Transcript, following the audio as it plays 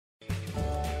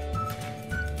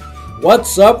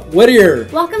What's Up, Whittier?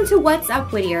 Welcome to What's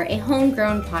Up, Whittier, a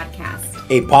homegrown podcast.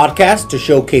 A podcast to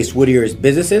showcase Whittier's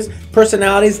businesses,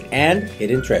 personalities, and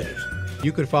hidden treasures.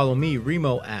 You could follow me,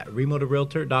 Remo, at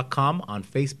remotherealtor.com on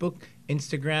Facebook,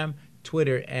 Instagram,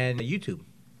 Twitter, and YouTube.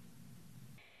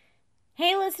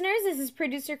 Hey listeners, this is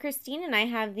producer Christine and I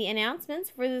have the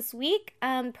announcements for this week.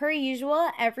 Per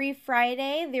usual, every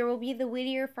Friday there will be the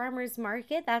Whittier Farmers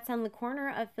Market. That's on the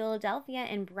corner of Philadelphia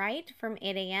and Bright from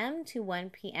 8 a.m. to 1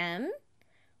 p.m.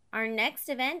 Our next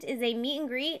event is a meet and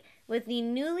greet with the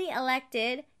newly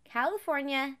elected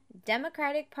California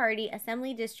Democratic Party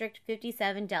Assembly District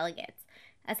 57 delegates.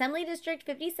 Assembly District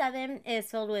 57 is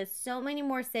filled with so many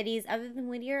more cities other than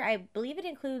Whittier. I believe it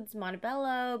includes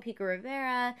Montebello, Pico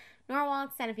Rivera,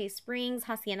 Norwalk, Santa Fe Springs,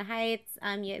 Hacienda Heights.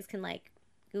 You guys can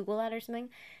Google that or something.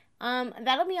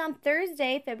 That'll be on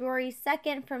Thursday, February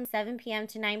 2nd from 7 p.m.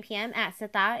 to 9 p.m. at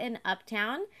Ciudad in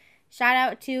Uptown. Shout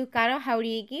out to Caro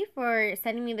Jauregui for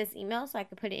sending me this email so I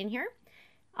could put it in here.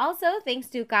 Also, thanks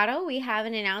to Caro, we have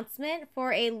an announcement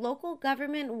for a Local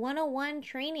Government 101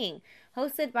 training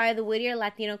hosted by the Whittier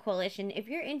Latino Coalition. If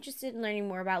you're interested in learning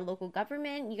more about local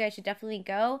government, you guys should definitely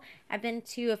go. I've been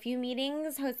to a few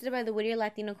meetings hosted by the Whittier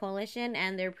Latino Coalition,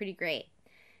 and they're pretty great.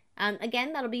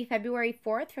 Again, that'll be February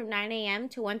 4th from 9 a.m.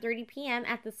 to 1:30 p.m.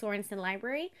 at the Sorensen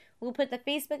Library. We'll put the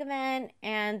Facebook event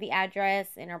and the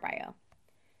address in our bio.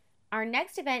 Our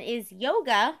next event is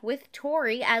Yoga with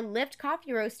Tori at Lift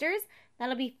Coffee Roasters.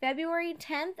 That'll be February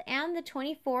 10th and the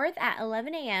 24th at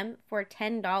 11 a.m. for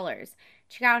 $10.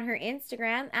 Check out her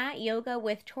Instagram at Yoga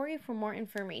with Tori for more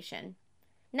information.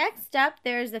 Next up,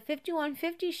 there's the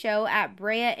 5150 show at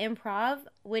Brea Improv,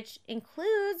 which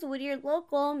includes Whittier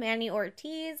local Manny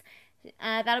Ortiz.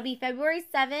 That'll be February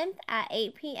 7th at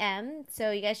 8 p.m. So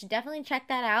you guys should definitely check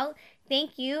that out.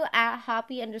 Thank you at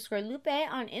Hoppy_Lupe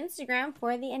on Instagram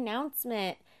for the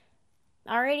announcement.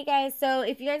 Alrighty guys, so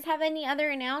if you guys have any other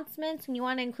announcements and you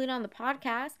want to include on the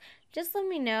podcast, just let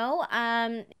me know.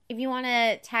 If you want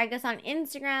to tag us on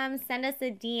Instagram, send us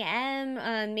a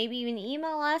DM, maybe even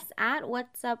email us at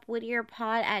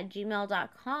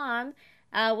whatsupwhittierpod@gmail.com.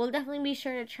 We'll definitely be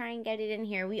sure to try and get it in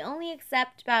here. We only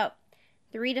accept about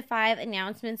 3 to 5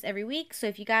 announcements every week, so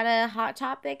if you got a hot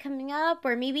topic coming up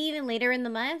or maybe even later in the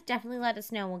month, definitely let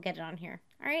us know. We'll get it on here.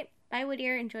 Alright, bye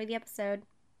Whittier. Enjoy the episode.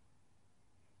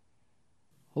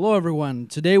 Hello, everyone.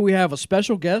 Today we have a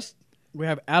special guest. We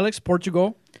have Alex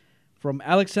Portugal from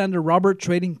Alexander Robert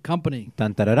Trading Company.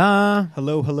 Dun, da, da, da.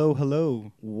 Hello, hello,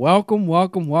 hello. Welcome,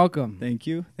 welcome, welcome. Thank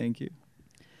you, thank you.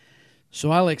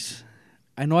 So, Alex,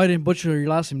 I know I didn't butcher your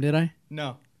last name, did I?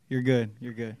 No, you're good.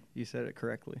 You're good. You said it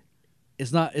correctly.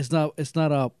 It's not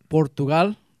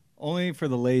Portugal. Only for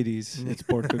the ladies, it's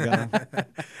Portugal.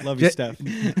 Love you, Steph.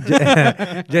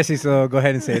 Jesse, so go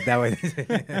ahead and say it that way.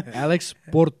 Alex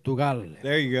Portugal.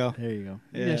 There you go. There you go.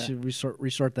 Yeah. Maybe I should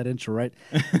restart that intro, right?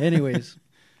 Anyways,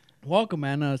 welcome,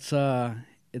 man. It's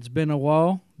been a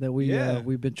while that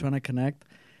we've been trying to connect.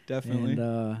 Definitely.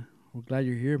 And we're glad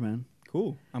you're here, man.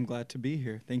 Cool. I'm glad to be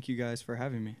here. Thank you guys for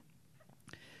having me.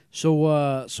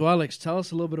 So Alex, tell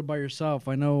us a little bit about yourself.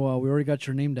 I know we already got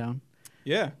your name down.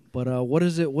 Yeah. But what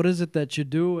is it that you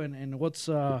do, and what's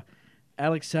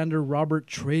Alexander Robert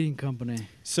Trading Company?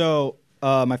 So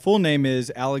my full name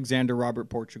is Alexander Robert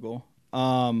Portugal.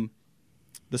 The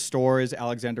store is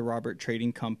Alexander Robert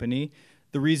Trading Company.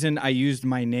 The reason I used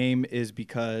my name is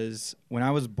because when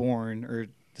I was born, or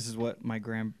this is what my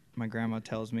grandma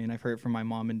tells me, and I've heard it from my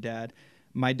mom and dad.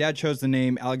 My dad chose the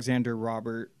name Alexander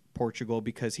Robert Portugal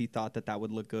because he thought that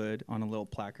would look good on a little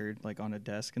placard, like on a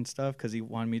desk and stuff, because he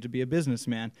wanted me to be a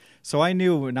businessman. So I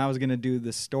knew when I was going to do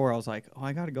this store, I was like, oh,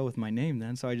 I got to go with my name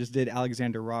then. So I just did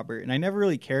Alexander Robert. And I never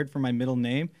really cared for my middle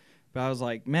name, but I was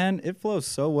like, man, it flows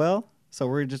so well. So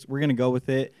we're going to go with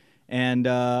it. And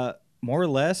more or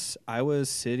less, I was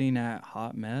sitting at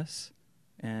Hot Mess,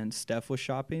 and Steph was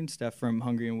shopping, Steph from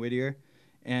Hungry and Whittier.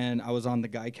 And I was on the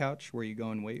guy couch where you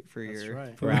go and wait for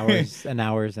for hours and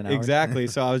hours and hours. Exactly.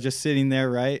 So I was just sitting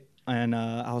there, right? And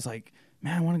I was like,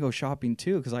 man, I want to go shopping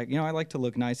too, because I like to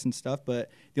look nice and stuff, but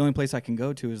the only place I can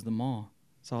go to is the mall.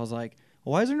 So I was like,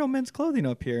 well, why is there no men's clothing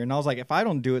up here? And I was like, if I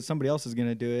don't do it, somebody else is going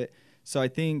to do it. So I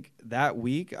think that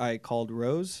week I called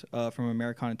Rose from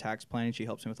Americana Tax Planning. She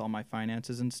helps me with all my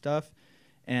finances and stuff.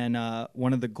 And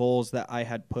one of the goals that I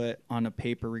had put on a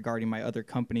paper regarding my other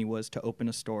company was to open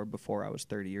a store before I was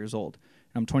 30 years old.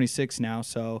 And I'm 26 now,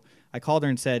 so I called her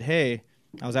and said, hey,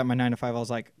 I was at my 9 to 5. I was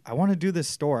like, I want to do this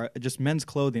store, just men's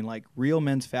clothing, like real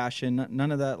men's fashion,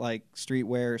 none of that like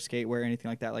streetwear, skatewear, anything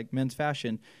like that, like men's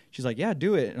fashion. She's like, yeah,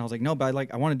 do it. And I was like, no, but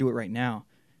I want to do it right now.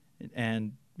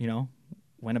 And,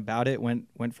 went about it, went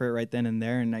for it right then and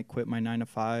there, and I quit my 9 to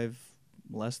 5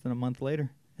 less than a month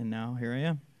later, and now here I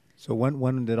am. So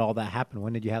when did all that happen?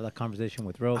 When did you have that conversation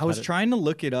with Rose? I was trying to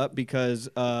look it up because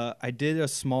I did a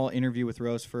small interview with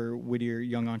Rose for Whittier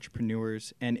Young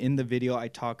Entrepreneurs, and in the video I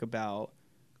talk about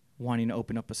wanting to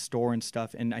open up a store and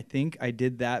stuff, and I think I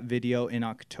did that video in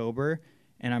October,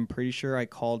 and I'm pretty sure I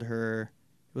called her.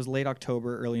 It was late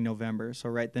October, early November, so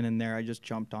right then and there I just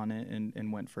jumped on it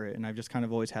and went for it, and I've just kind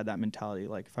of always had that mentality,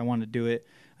 like if I want to do it,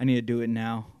 I need to do it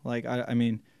now. Like I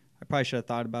mean, I probably should have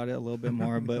thought about it a little bit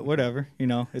more, but whatever,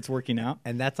 it's working out.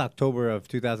 And that's October of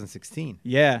 2016.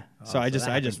 Yeah, Oh, so I that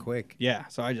happened just quick. Yeah,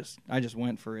 so I just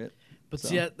went for it. But So.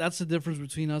 see, that's the difference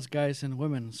between us guys and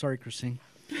women. Sorry, Christine.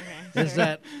 Okay, Is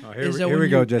that Oh, is that here when we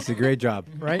go, you- Jesse. Great job.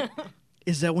 right?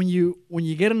 Is that when you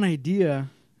get an idea,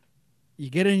 you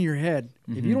get it in your head.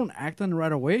 If you don't act on it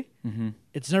right away,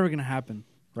 it's never gonna happen.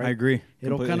 Right? I agree.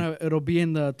 It'll completely. it'll be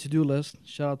in the to-do list.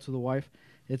 Shout out to the wife.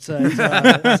 It's Shout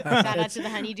out to the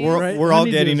honeydew. We're all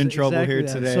honeydews, getting in trouble exactly here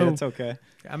that. today. So- It's okay.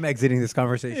 I'm exiting this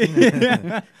conversation.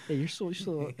 Hey, you're still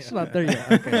not there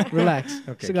yet. Okay, relax.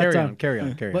 Okay, Still got carry time. on, carry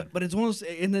on. But it's one of those,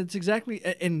 and it's exactly,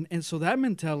 and so that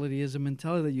mentality is a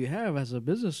mentality that you have as a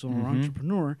business owner,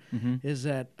 entrepreneur, is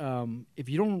that if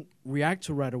you don't react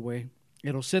to right away,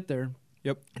 it'll sit there.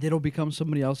 Yep. And it'll become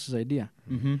somebody else's idea.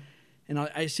 Mm-hmm. And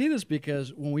I see this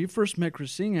because when we first met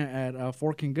Christina at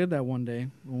Fork and Good that one day,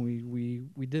 when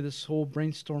we did this whole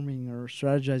brainstorming or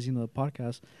strategizing of the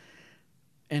podcast,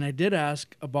 and I did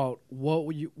ask about what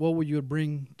would you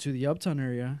bring to the Uptown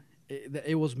area.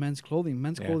 It was men's clothing.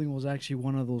 Men's clothing was actually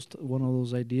one of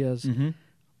those ideas,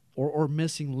 or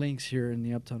missing links here in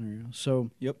the Uptown area. So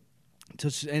Yep.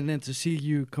 and then to see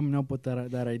you coming up with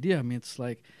that idea, I mean, it's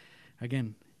like,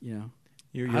 again,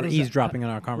 You're How does eavesdropping on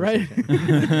our right?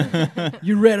 conversation.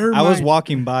 You read her I mind. was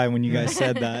walking by when you guys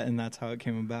said that, and that's how it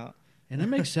came about. And it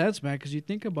makes sense, man, because you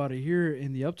think about it here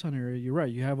in the Uptown area. You're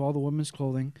right. You have all the women's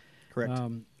clothing. Correct.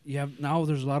 You have now.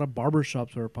 There's a lot of barber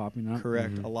shops that are popping up.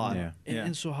 Correct. A lot. Yeah.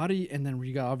 And so how do you? And then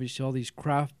you got obviously all these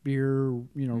craft beer,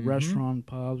 restaurant,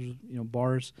 pubs,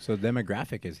 bars. So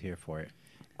demographic is here for it.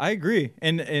 I agree.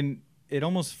 And it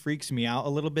almost freaks me out a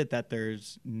little bit that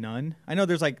there's none. I know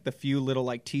there's like the few little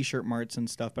like T-shirt marts and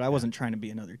stuff, but I wasn't trying to be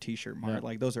another T-shirt mart. Yeah.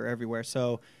 Like those are everywhere.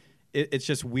 So it's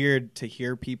just weird to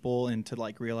hear people and to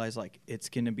like realize like it's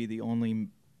going to be the only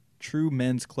true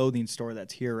men's clothing store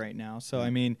that's here right now. So, I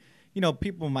mean,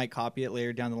 people might copy it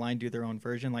later down the line, do their own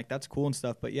version. Like that's cool and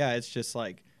stuff. But yeah, it's just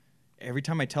like every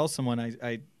time I tell someone,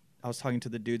 I was talking to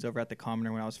the dudes over at the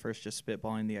Commoner when I was first just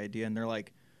spitballing the idea, and they're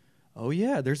like, oh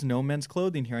yeah, there's no men's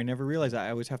clothing here. I never realized that. I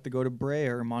always have to go to Brea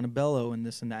or Montebello and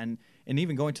this and that, and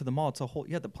even going to the mall,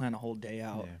 you have to plan a whole day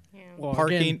out. Yeah. Well,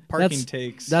 Parking that's-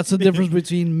 takes. That's the difference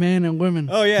between men and women.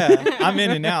 Oh yeah, I'm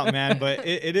in and out, man. But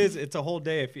it's a whole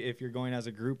day if you're going as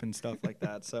a group and stuff like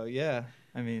that. So yeah,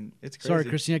 I mean it's crazy. Sorry,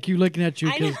 Christine. I keep looking at you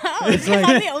I know. because It's like,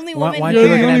 I'm the only woman Why You're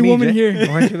aren't the you here. looking only at me, woman Jay? here.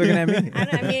 Why aren't you looking at me?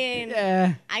 I mean,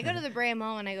 yeah. I go to the Brea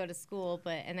Mall when I go to school,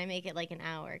 and I make it like an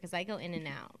hour because I go in and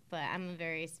out. But I'm a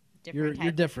very different You're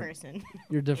type different. of person.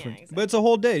 You're different. Yeah, exactly. But it's a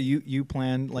whole day. You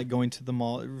plan like going to the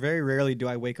mall. Very rarely do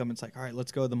I wake up and it's like, all right,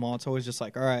 let's go to the mall. It's always just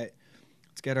like, all right,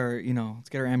 let's get our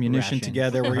ammunition Ration.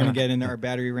 together. We're gonna get into our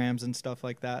battery rams and stuff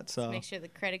like that. So Make sure the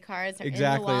credit cards are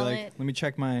exactly, in the wallet. like let me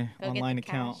check my Go get online the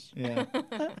account. cash.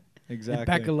 Yeah, exactly.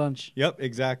 Pack a lunch. Yep,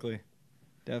 exactly.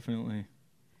 Definitely.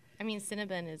 I mean,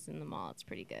 Cinnabon is in the mall. It's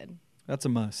pretty good. That's a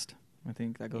must. I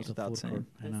think that goes It's a without food saying. court.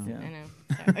 I know. Yeah. I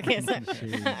know. Sorry. Okay,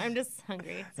 so I'm just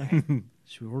hungry. Sorry.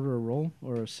 Should we order a roll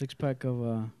or a 6-pack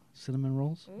of cinnamon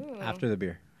rolls? Ooh. After the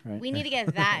beer. Right. We need to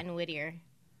get that in Whittier.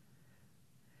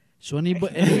 So any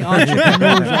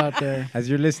entrepreneurs out there, As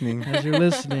you're listening, as you're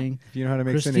listening, if you know how to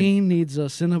make cinnamon. Christine needs a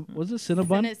was it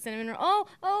Cinnabon? Cinnamon roll.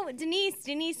 Oh,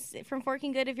 Denise from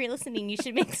Forking Good. If you're listening, you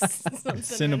should make some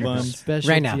Cinnabon. Specialty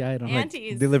Right now. item.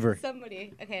 Aunties. Deliver.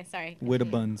 Somebody. Okay, sorry. Witta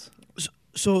buns.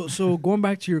 So going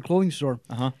back to your clothing store.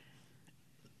 Uh-huh.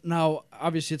 Now,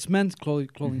 obviously, it's men's clothing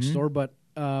Mm-hmm. store, but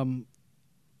are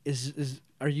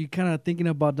you kind of thinking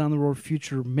about down the road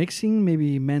future mixing,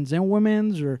 maybe men's and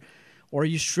women's, or are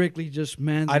you strictly just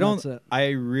men's? I and don't. that's it?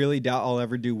 I really doubt I'll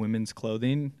ever do women's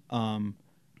clothing.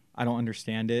 I don't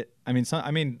understand it. I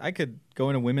mean, I could go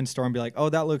in a women's store and be like, "Oh,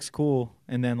 that looks cool,"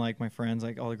 and then like my friends,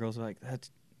 like all the girls are like,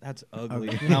 "That's ugly,"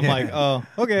 and I'm like, "Oh,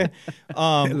 okay."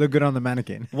 It look good on the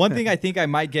mannequin. One thing I think I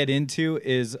might get into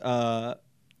is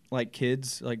like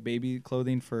kids, like baby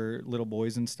clothing for little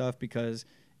boys and stuff, because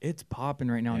it's popping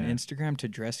right now on Instagram to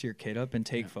dress your kid up and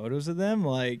take photos of them.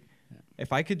 Like,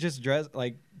 if I could just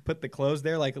put the clothes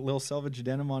there, like a little selvage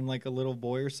denim on like a little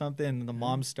boy or something, and the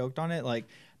mom's stoked on it, like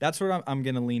that's what I'm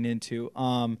gonna lean into.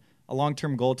 A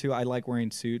long-term goal too, I like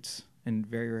wearing suits, and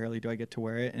very rarely do I get to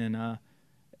wear it, and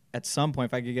at some point,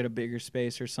 if I could get a bigger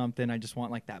space or something, I just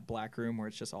want like that black room where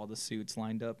it's just all the suits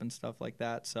lined up and stuff like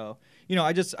that. So, you know,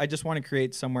 I just want to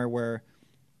create somewhere where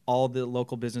all the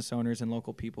local business owners and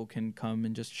local people can come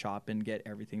and just shop and get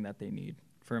everything that they need,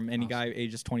 from any guy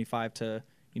ages 25 to,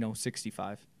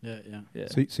 65. Yeah.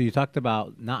 So you talked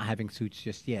about not having suits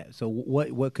just yet. So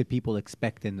what could people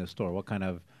expect in the store? What kind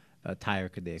of attire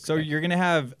could they expect? So you're going to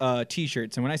have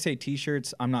T-shirts. And when I say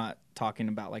T-shirts, I'm not talking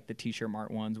about like the T-shirt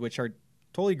mart ones, which are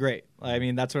totally great. I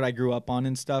mean, that's what I grew up on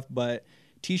and stuff. But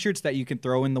T-shirts that you can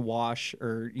throw in the wash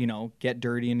or, get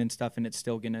dirty and stuff, and it's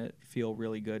still going to feel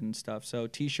really good and stuff. So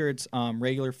T-shirts,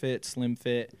 regular fit, slim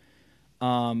fit,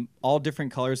 all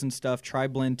different colors and stuff,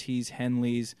 tri-blend tees,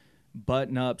 Henleys,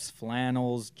 button-ups,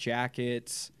 flannels,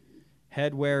 jackets,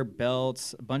 headwear,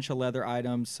 belts, a bunch of leather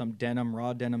items, some denim,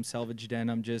 raw denim, selvage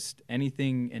denim, just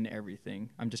anything and everything.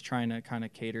 I'm just trying to kind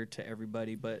of cater to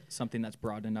everybody, but something that's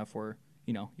broad enough where,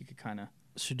 you could kind of.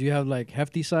 So do you have like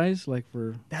hefty size, like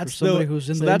for That's somebody who's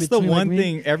in so the that's the in-between one like me?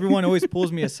 thing everyone always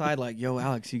pulls me aside like, yo,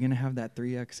 Alex, you gonna have that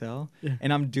 3XL? Yeah.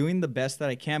 And I'm doing the best that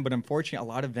I can, but unfortunately a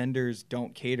lot of vendors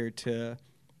don't cater to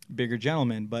bigger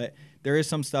gentlemen. But there is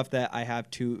some stuff that I have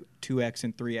 2X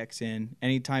and 3X in.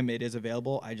 Anytime it is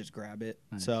available, I just grab it.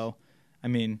 Nice. So I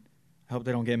mean, I hope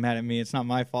they don't get mad at me. It's not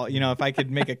my fault. If I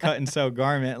could make a cut and sew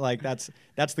garment, like that's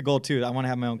the goal too. I want to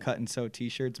have my own cut and sew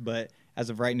t-shirts, but as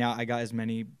of right now, I got as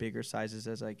many bigger sizes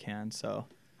as I can. So,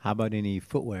 how about any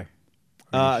footwear?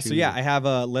 I have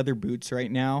leather boots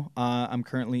right now. I'm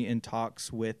currently in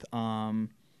talks with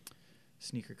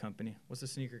sneaker company. What's the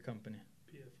sneaker company?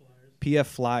 PF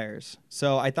Flyers.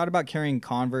 So I thought about carrying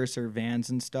Converse or Vans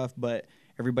and stuff, but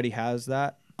everybody has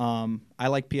that. I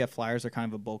like PF Flyers. They're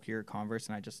kind of a bulkier Converse,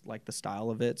 and I just like the style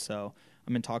of it. So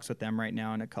I'm in talks with them right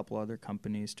now and a couple other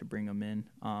companies to bring them in.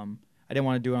 I didn't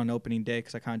want to do it on opening day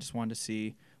because I kind of just wanted to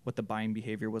see what the buying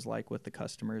behavior was like with the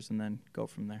customers and then go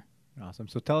from there. Awesome.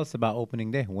 So tell us about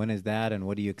opening day. When is that, and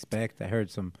what do you expect? I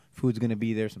heard some food's going to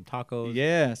be there, some tacos.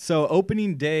 Yeah. So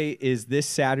opening day is this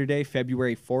Saturday,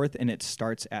 February 4th, and it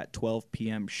starts at 12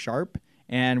 p.m. sharp.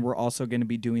 And we're also going to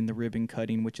be doing the ribbon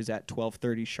cutting, which is at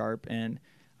 12:30 sharp. And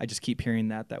I just keep hearing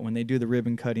that when they do the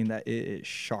ribbon cutting, that it is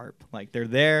sharp. Like they're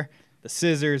there, the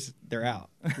scissors, they're out.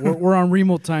 We're on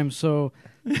Remo time, so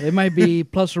it might be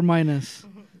plus or minus.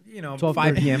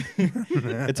 5 p.m.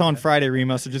 It's on Friday,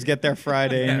 Remo, so just get there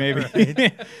Friday and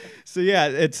maybe. So, yeah,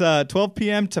 it's 12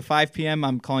 p.m. to 5 p.m.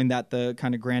 I'm calling that the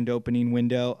kind of grand opening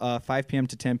window. 5 p.m.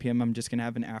 to 10 p.m. I'm just going to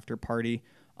have an after party.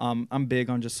 I'm big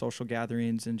on just social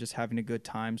gatherings and just having a good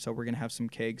time, so we're going to have some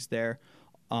kegs there.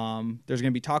 There's going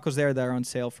to be tacos there that are on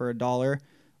sale for $1.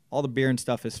 All the beer and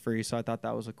stuff is free, so I thought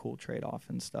that was a cool trade-off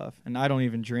and stuff. And I don't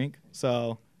even drink,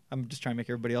 so I'm just trying to make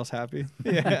everybody else happy.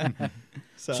 Yeah.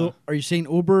 So are you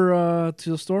saying Uber to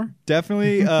the store?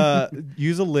 Definitely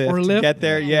use a Lyft, Or Lyft? to get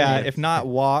there. Yeah, if not,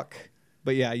 walk.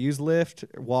 But yeah, use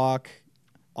Lyft, walk.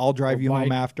 I'll drive Or you home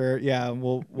bike. after. Yeah,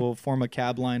 we'll form a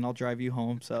cab line. I'll drive you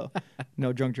home. So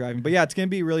no drunk driving. But yeah, it's gonna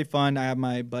be really fun. I have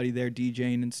my buddy there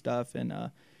DJing and stuff,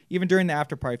 and even during the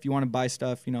after party, if you want to buy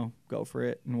stuff, go for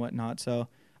it and whatnot. So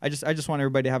I just want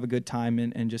everybody to have a good time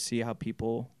and just see how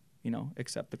people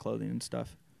accept the clothing and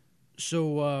stuff.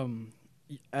 So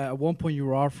at one point you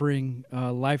were offering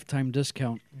a lifetime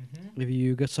discount if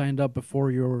you get signed up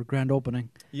before your grand opening.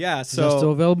 Yeah, Is that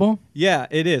still available? Yeah,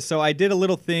 it is. So I did a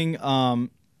little thing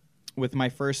with my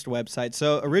first website.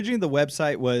 So originally the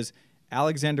website was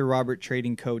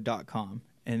alexanderroberttradingco.com,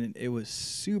 and it was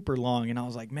super long. And I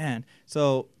was like, man,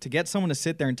 so to get someone to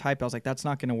sit there and type, I was like, that's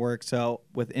not going to work. So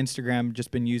with Instagram,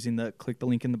 just been using the click the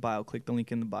link in the bio, click the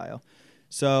link in the bio.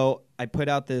 So I put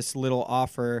out this little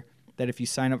offer that if you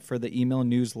sign up for the email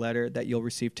newsletter, that you'll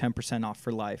receive 10% off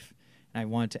for life. And I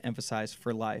wanted to emphasize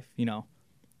for life.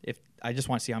 If I just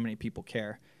want to see how many people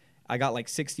care. I got like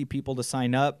 60 people to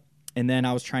sign up, and then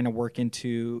I was trying to work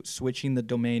into switching the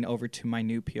domain over to my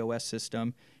new POS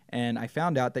system. And I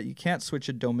found out that you can't switch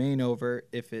a domain over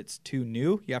if it's too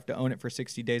new. You have to own it for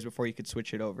 60 days before you could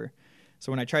switch it over.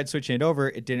 So when I tried switching it over,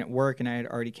 it didn't work, and I had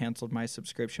already canceled my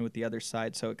subscription with the other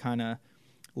side, so it kind of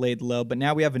laid low. But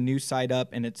now we have a new site up,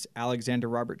 and it's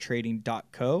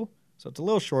alexanderroberttrading.co. So it's a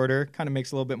little shorter, kind of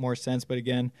makes a little bit more sense. But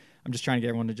again, I'm just trying to get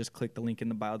everyone to just click the link in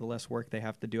the bio. The less work they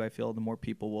have to do, I feel, the more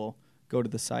people will go to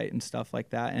the site and stuff like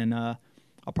that. And I'll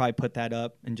probably put that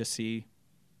up and just see,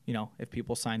 if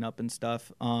people sign up and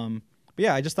stuff. But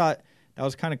yeah, I just thought that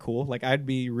was kind of cool. Like, I'd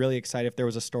be really excited if there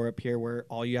was a store up here where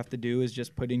all you have to do is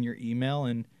just put in your email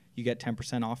and you get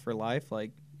 10% off for life.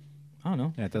 Like, I don't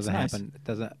know. Yeah, it doesn't It's happen. nice. It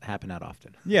doesn't happen that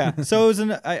often. Yeah. So it was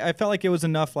I felt like it was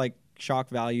enough like shock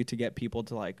value to get people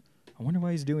to like, I wonder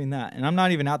why he's doing that. And I'm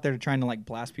not even out there trying to like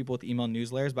blast people with email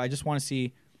newsletters, but I just want to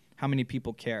see how many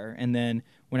people care. And then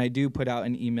when I do put out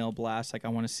an email blast, like I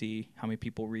want to see how many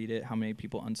people read it, how many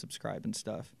people unsubscribe and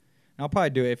stuff. And I'll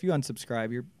probably do it. If you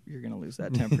unsubscribe, you're gonna lose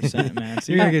that 10%, man.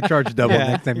 So You're gonna get charged double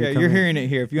next time you come you're in. hearing it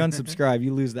here. If you unsubscribe,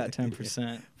 you lose that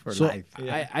 10%. For So life.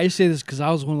 Yeah. I say this because I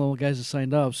was one of the guys that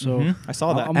signed up. So Mhm. I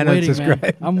saw that. I'm And waiting, man.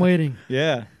 unsubscribe. I'm waiting.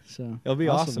 Yeah. So It'll be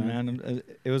awesome, man.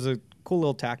 It was a cool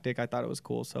little tactic. I thought it was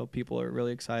cool. So people are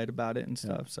really excited about it and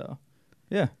stuff. So,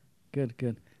 yeah.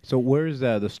 Good. So where's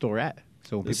the store at?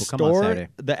 So when The people come on store, Saturday.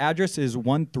 the address is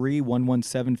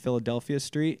 13117 Philadelphia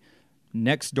Street.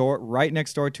 Right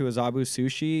next door to Azabu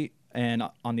Sushi. And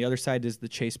on the other side is the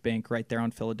Chase Bank right there on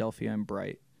Philadelphia and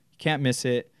Bright. You can't miss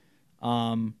it.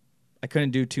 I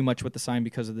couldn't do too much with the sign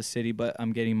because of the city, but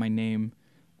I'm getting my name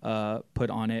put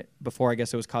on it. Before, I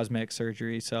guess it was cosmetic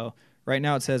surgery. So right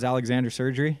now it says Alexander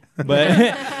Surgery.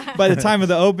 But by the time of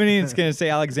the opening, it's going to say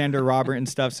Alexander Robert and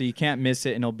stuff. So you can't miss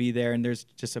it, and it'll be there. And there's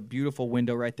just a beautiful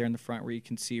window right there in the front where you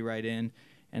can see right in.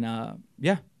 And,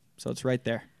 so it's right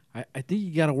there. I think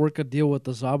you got to work a deal with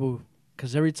the Zabu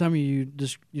because every time you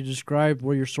describe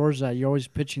where your store's at, you're always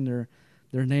pitching their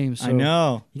name. So I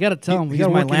know. You got to tell him. He's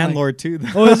my landlord, too. Though.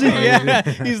 Oh, is he? Yeah,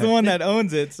 he's the one that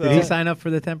owns it. So Did he sign up for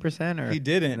the 10% or He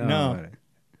didn't, no.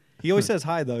 He always says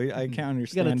hi, though. I can't You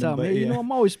understand got to him. tell him. But Hey, yeah.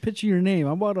 I'm always pitching your name.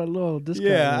 How about a little discount?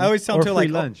 Yeah, I always tell him Or to free like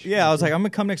lunch. I was like, I'm gonna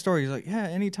come next door. He's like, yeah,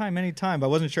 anytime. But I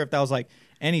wasn't sure if that was like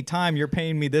anytime you're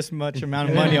paying me this much amount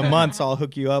of money a month, so I'll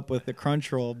hook you up with the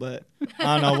crunch roll. But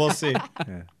I don't know. We'll see.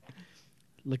 Yeah.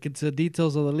 Look into the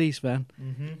details of the lease, man.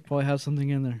 Probably have something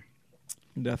in there.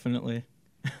 Definitely.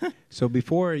 So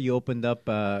before you opened up,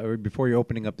 or before you're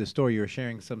opening up the store, you were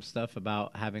sharing some stuff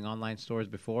about having online stores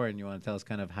before, and you want to tell us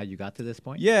kind of how you got to this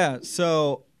point? Yeah.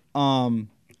 So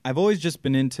I've always just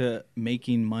been into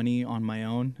making money on my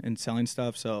own and selling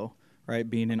stuff. So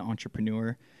being an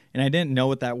entrepreneur, and I didn't know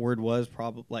what that word was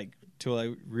till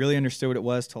I really understood what it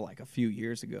was till like a few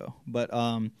years ago. But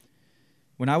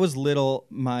when I was little,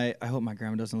 I hope my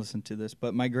grandma doesn't listen to this,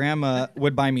 but my grandma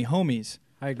would buy me homies.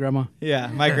 Hi, Grandma. Yeah,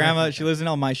 my grandma, she lives in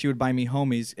Elmai. She would buy me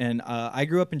homies, and I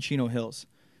grew up in Chino Hills,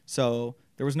 so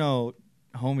there was no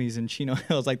homies in Chino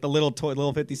Hills, like the little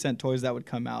 50-cent toys that would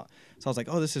come out. So I was like,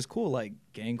 oh, this is cool, like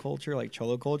gang culture, like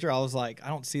cholo culture. I was like, I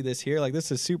don't see this here. Like,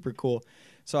 this is super cool.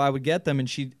 So I would get them,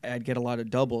 and I'd get a lot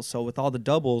of doubles. So with all the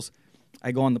doubles,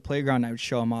 I go on the playground, and I would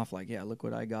show them off, like, yeah, look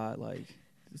what I got, like.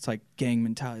 It's like gang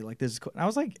mentality. Like, this is cool. And I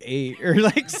was like 8 or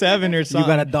like 7 or something.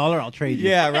 You got $1, I'll trade you.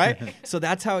 Yeah, right? So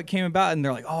that's how it came about. And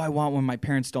they're like, oh, I want one. My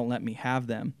parents don't let me have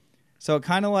them. So it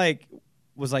kind of like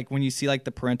was like when you see like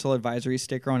the parental advisory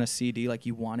sticker on a CD, like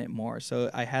you want it more. So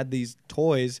I had these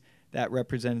toys that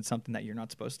represented something that you're not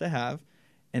supposed to have.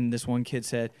 And this one kid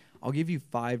said, I'll give you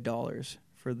 $5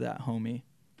 for that homie.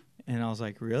 And I was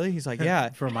like, really? He's like, yeah.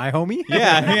 For my homie?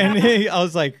 Yeah. And I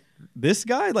was like, this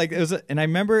guy, like, it was, and I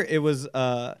remember it was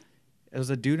a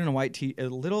dude in a white a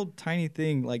little tiny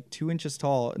thing, like 2 inches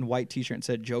tall, in a white t-shirt, and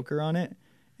said Joker on it,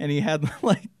 and he had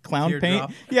like clown Teardrop.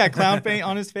 paint, yeah, clown paint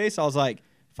on his face. I was like,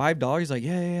 $5? He's like,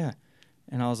 yeah,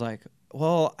 and I was like,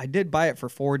 well, I did buy it for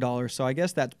 $4, so I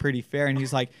guess that's pretty fair. And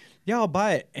he's like, yeah, I'll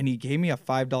buy it, and he gave me a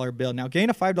 $5 bill. Now,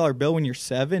 getting a $5 bill when you're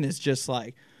 7 is just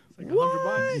like.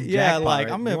 What? Yeah, Jackpot, like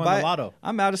right? I'm You gonna won buy. the lotto.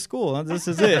 I'm out of school. This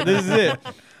is it. This is it.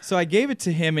 So I gave it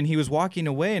to him, and he was walking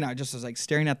away, and I just was like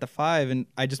staring at the 5, and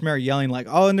I just remember yelling like,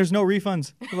 "Oh, and there's no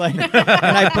refunds!" Like, and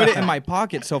I put it in my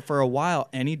pocket. So for a while,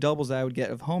 any doubles that I would get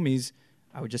of homies,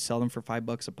 I would just sell them for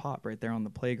 $5 a pop right there on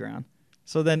the playground.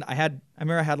 So then I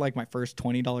remember I had like my first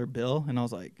 $20 bill, and I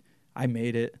was like, I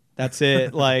made it. That's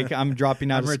it. Like, I'm dropping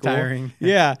out I'm of school. retiring.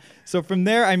 Yeah. So from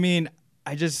there, I mean,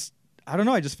 I don't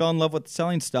know. I just fell in love with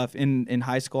selling stuff. In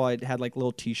high school, I had like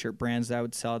little T-shirt brands that I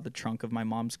would sell at the trunk of my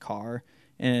mom's car,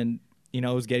 and it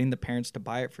was getting the parents to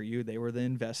buy it for you. They were the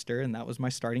investor, and that was my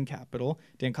starting capital.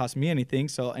 Didn't cost me anything,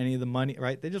 so any of the money,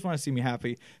 right? They just want to see me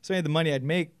happy. So any of the money I'd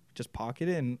make, just pocket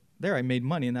it, and there I made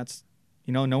money, and that's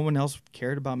no one else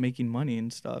cared about making money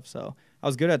and stuff. So I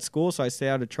was good at school, so I stayed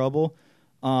out of trouble.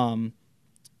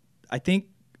 I think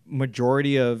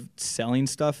majority of selling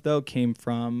stuff though came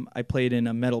from I played in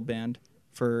a metal band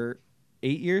for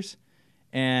 8 years,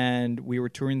 and we were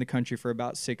touring the country for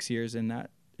about 6 years in that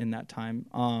time.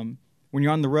 When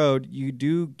you're on the road, you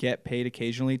do get paid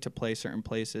occasionally to play certain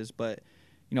places, but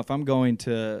if I'm going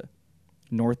to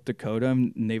North Dakota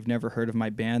and they've never heard of my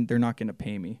band, they're not going to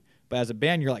pay me. But as a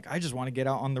band, you're like, I just want to get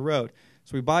out on the road.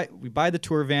 So we buy the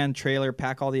tour van trailer,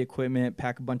 pack all the equipment,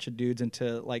 pack a bunch of dudes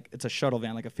into it's a shuttle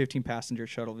van, like a 15-passenger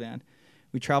shuttle van.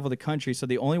 We travel the country. So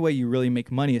the only way you really make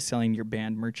money is selling your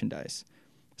band merchandise.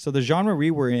 So the genre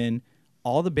we were in,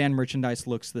 all the band merchandise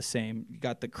looks the same. You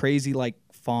got the crazy like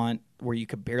font where you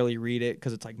could barely read it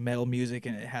because it's like metal music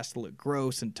and it has to look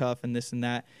gross and tough and this and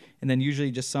that. And then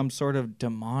usually just some sort of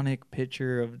demonic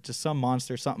picture of just some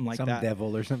monster, something like Some that.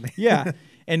 devil or something. Yeah.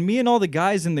 And me and all the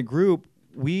guys in the group,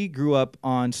 we grew up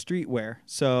on streetwear.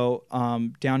 So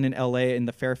down in LA in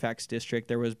the Fairfax district,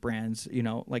 there was brands, you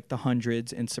know, like the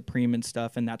Hundreds and Supreme and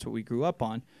stuff. And that's what we grew up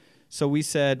on. So we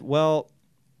said, well,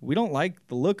 we don't like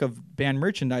the look of band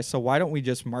merchandise, so why don't we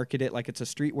just market it like it's a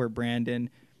streetwear brand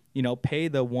and, you know, pay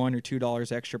the $1 or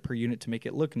 $2 extra per unit to make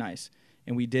it look nice.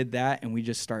 And we did that, and we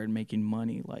just started making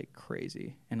money like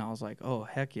crazy. And I was like, oh,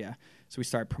 heck yeah. So we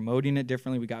started promoting it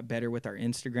differently. We got better with our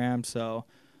Instagram. So,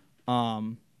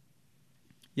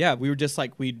 yeah, we were just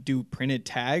like, we'd do printed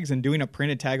tags, and doing a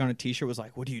printed tag on a T-shirt was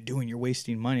like, what are you doing? You're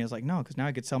wasting money. I was like, no, because now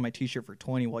I could sell my T-shirt for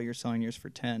 20 while you're selling yours for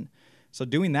 10. So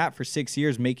doing that for 6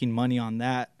 years, making money on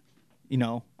that, you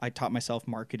know, I taught myself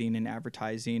marketing and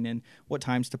advertising and what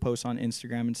times to post on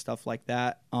Instagram and stuff like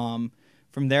that.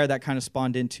 From there, that kind of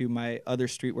spawned into my other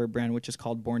streetwear brand, which is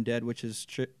called Born Dead, which is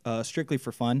strictly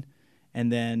for fun.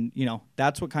 And then, you know,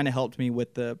 that's what kind of helped me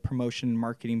with the promotion and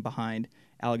marketing behind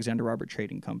Alexander Robert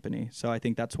Trading Company. So I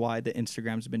think that's why the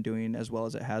Instagram's been doing as well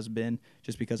as it has been,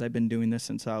 just because I've been doing this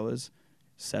since I was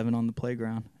 7 on the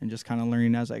playground and just kind of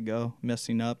learning as I go,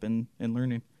 messing up and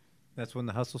learning. That's when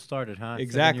the hustle started, huh?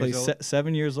 Exactly. 7 years old?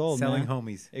 7 years old, Selling man.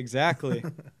 homies. Exactly.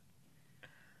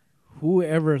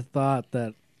 Whoever thought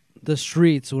that the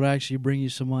streets would actually bring you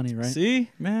some money, right? See,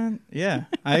 man? Yeah,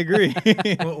 I agree.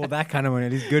 well, that kind of money,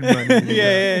 at least good money.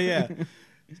 yeah.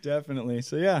 Definitely.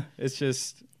 So, yeah, it's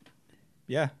just,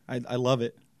 yeah, I love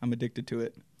it. I'm addicted to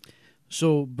it.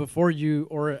 So before you,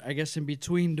 or I guess in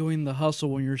between doing the hustle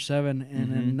when you're 7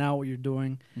 and then now what you're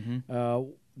doing,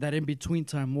 that in between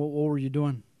time, what were you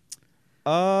doing?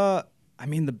 I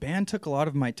mean, the band took a lot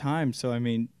of my time. So, I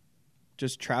mean,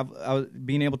 just travel. I was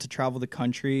being able to travel the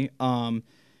country.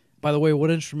 By the way, what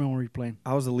instrument were you playing?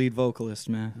 I was the lead vocalist,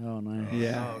 man. Oh, nice.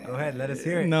 Yeah. Oh, go ahead. Let us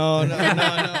hear it. No.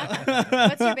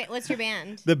 What's your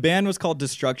band? The band was called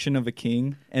Destruction of a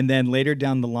King. And then later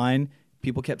down the line,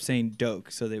 people kept saying Doke.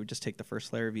 So they would just take the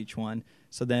first letter of each one.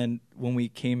 So then when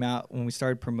we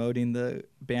started promoting the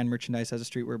band merchandise as a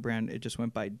streetwear brand, it just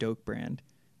went by Doke Brand.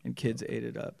 And kids ate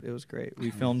it up. It was great. We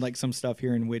filmed like some stuff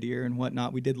here in Whittier and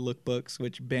whatnot. We did lookbooks,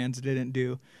 which bands didn't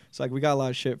do. So like we got a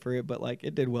lot of shit for it, but like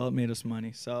it did well. It made us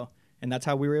money. So, and that's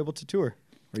how we were able to tour.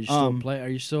 Are you still Are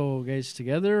you still guys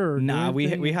together? Or Nah, doing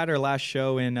anything? we had our last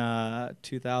show in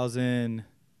 2000.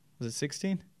 Was it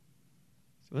 16?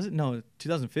 Was it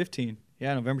 2015?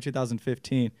 Yeah, November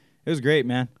 2015. It was great,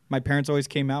 man. My parents always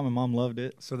came out. My mom loved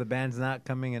it. So the band's not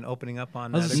coming and opening up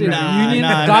on I was that. gonna say, reunion,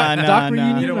 doc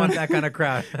reunion. You don't want that kind of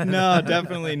crowd. No,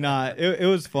 definitely not. It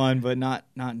was fun, but not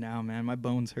now, man. My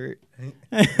bones hurt.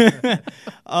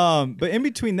 But in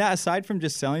between that, aside from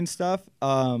just selling stuff,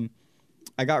 I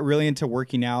got really into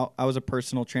working out. I was a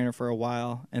personal trainer for a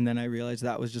while, and then I realized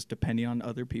that was just depending on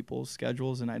other people's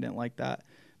schedules, and I didn't like that.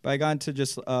 But I got into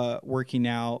just working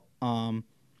out.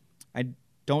 I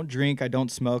don't drink. I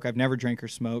don't smoke. I've never drank or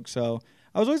smoked. So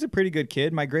I was always a pretty good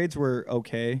kid. My grades were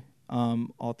okay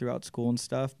all throughout school and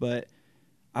stuff, but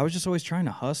I was just always trying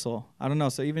to hustle. I don't know.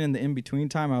 So even in the in-between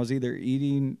time, I was either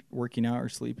eating, working out, or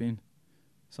sleeping.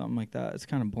 Something like that. It's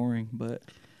kind of boring, but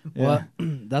yeah. Well,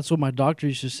 that's what my doctor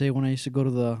used to say when I used to go to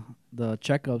the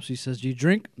checkups. He says, do you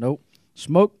drink? Nope.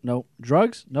 Smoke? Nope.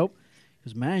 Drugs? Nope.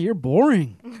 Because, man, you're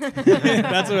boring.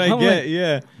 That's what I I'm get, like,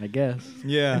 yeah. I guess.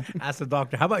 Yeah. Ask the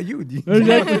doctor, how about you? Do you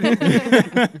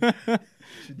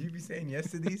Should you be saying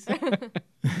yes to these?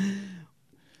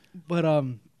 But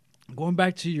going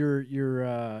back to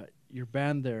your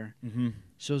band there,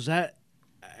 so is that,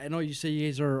 I know you say you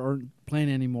guys aren't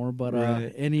playing anymore, but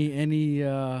Right.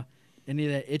 any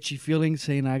of that itchy feeling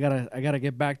saying I gotta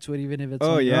get back to it even if it's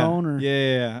Oh, on your yeah. own? Or?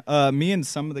 Yeah. Me and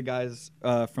some of the guys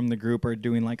from the group are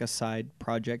doing like a side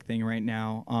project thing right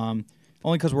now.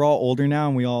 Only because we're all older now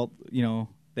and we all,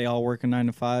 they all work a 9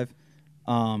 to 5.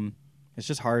 It's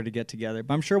just harder to get together.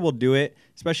 But I'm sure we'll do it,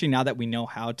 especially now that we know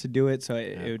how to do it. So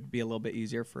it would be a little bit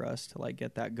easier for us to like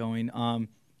get that going.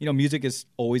 Music is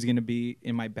always going to be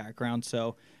in my background.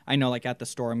 So I know like at the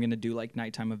store, I'm going to do like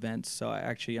nighttime events. So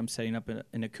I'm setting up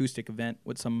an acoustic event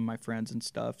with some of my friends and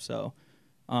stuff. So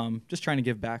just trying to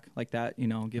give back like that, give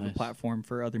Nice. a platform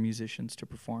for other musicians to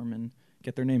perform and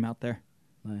get their name out there.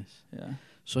 Nice. Yeah.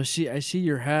 So I see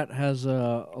your hat has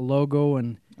a logo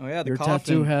and Oh yeah, the your coffin.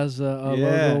 tattoo has a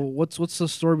Yeah. logo. What's the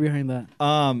story behind that?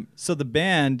 So the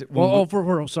band.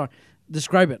 Sorry.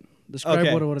 Describe it. Describe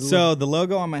Okay. what it So the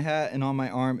logo on my hat and on my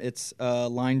arm, it's a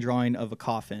line drawing of a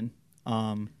coffin.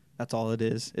 That's all it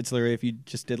is. It's literally if you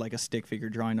just did like a stick figure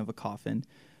drawing of a coffin.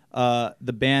 The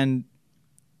band,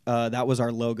 that was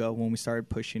our logo when we started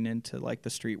pushing into like the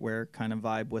streetwear kind of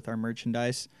vibe with our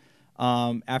merchandise.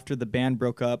 After the band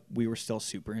broke up, we were still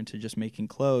super into just making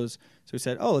clothes. So we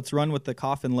said, oh, let's run with the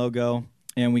coffin logo.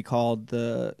 And we called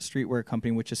the streetwear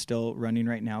company, which is still running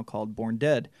right now, called Born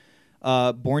Dead.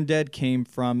 Born Dead came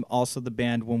from also the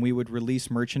band. When we would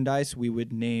release merchandise, we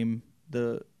would name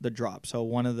the drop. So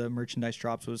one of the merchandise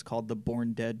drops was called the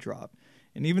Born Dead drop.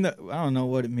 And even though I don't know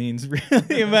what it means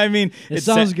really, but I mean, it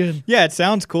sounds good. Yeah, it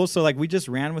sounds cool. So like we just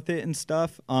ran with it and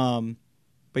stuff.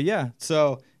 But yeah,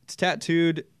 so it's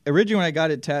tattooed. Originally, when I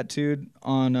got it tattooed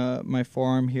on my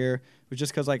forearm here, it was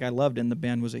just because like I loved it, and the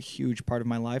band was a huge part of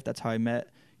my life. That's how I met,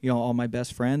 all my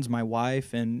best friends, my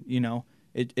wife, and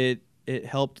it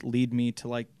helped lead me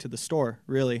to the store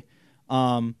really.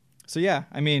 So yeah,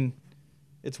 I mean,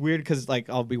 it's weird because like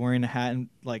I'll be wearing a hat and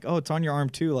like, oh, it's on your arm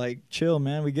too. Like, chill,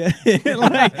 man, we get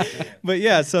it. But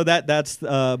yeah, so that's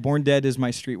Born Dead is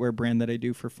my streetwear brand that I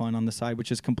do for fun on the side,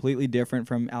 which is completely different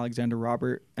from Alexander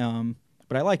Robert.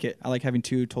 But I like it. I like having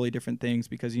two totally different things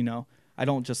because I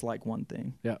don't just like one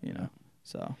thing. Yeah.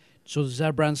 So does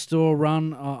that brand still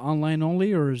run online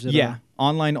only, or is it? Yeah,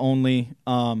 online only.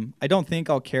 I don't think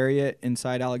I'll carry it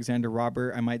inside Alexander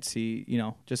Robert. I might see,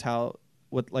 just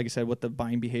like I said, what the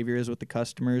buying behavior is with the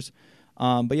customers.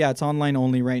 But yeah, it's online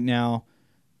only right now.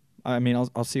 I mean,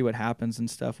 I'll see what happens and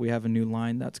stuff. We have a new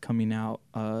line that's coming out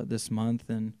this month,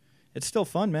 and it's still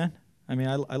fun, man. I mean,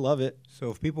 I love it.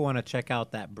 So if people want to check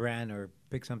out that brand or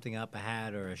pick something up, a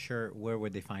hat or a shirt, where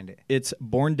would they find it? It's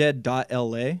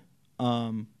borndead.la.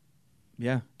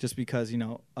 Yeah, just because,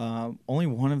 only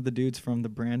one of the dudes from the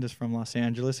brand is from Los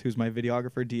Angeles, who's my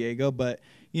videographer, Diego. But,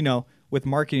 with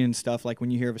marketing and stuff, like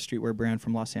when you hear of a streetwear brand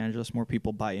from Los Angeles, more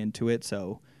people buy into it.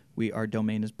 So our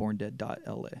domain is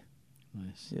borndead.la.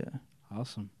 Nice. Yeah.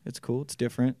 Awesome. It's cool. It's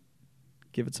different.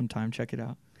 Give it some time. Check it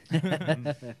out.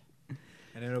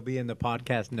 And it'll be in the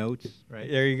podcast notes,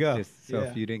 right? There you go. So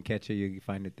if you didn't catch it, you can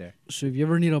find it there. So if you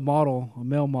ever need a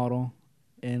male model,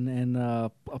 and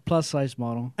a plus size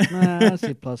model, I'd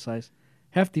say plus size,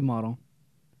 hefty model,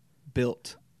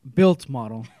 built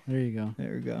model. There you go.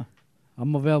 There you go.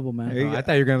 I'm available, man. I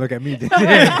thought you were gonna look at me. No.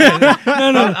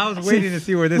 I was waiting to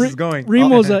see where this is going.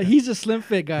 Remo's he's a slim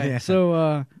fit guy. Yeah.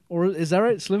 So or is that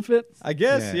right? Slim fit? I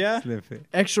guess. Yeah. Slim fit.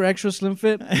 Extra slim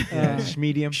fit.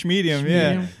 Schmedium.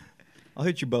 Yeah. I'll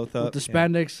hit you both up. With the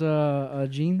spandex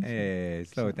jeans. Hey,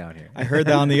 slow it down here. I heard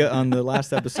that on the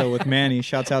last episode with Manny.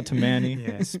 Shouts out to Manny.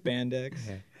 Yeah. Spandex.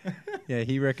 Yeah,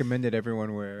 he recommended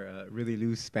everyone wear really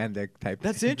loose spandex type.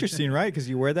 That's interesting, right? Because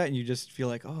you wear that and you just feel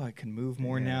like, oh, I can move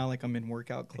more now. Like I'm in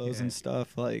workout clothes and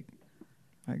stuff. Like,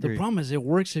 I agree. The problem is it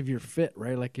works if you're fit,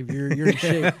 right? Like if you're in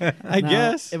shape. I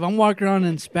guess. If I'm walking around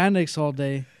in spandex all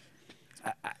day,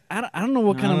 I don't know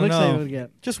what kind of looks I would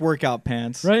get. Just workout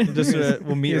pants, right? Just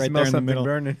we'll meet right there in the middle.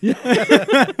 Burning. Is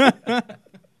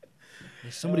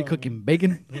somebody cooking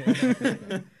bacon?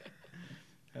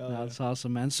 That's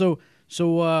awesome, man. So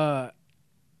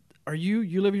are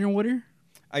you live here in Whittier?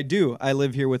 I do. I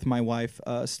live here with my wife,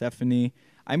 Stephanie.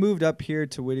 I moved up here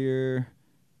to Whittier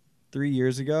 3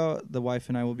 years ago. The wife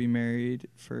and I will be married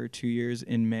for 2 years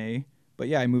in May. But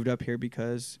yeah, I moved up here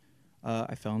because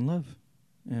I fell in love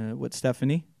with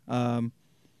Stephanie.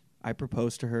 I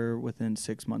proposed to her within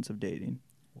 6 months of dating.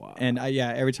 Wow. And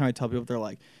every time I tell people, they're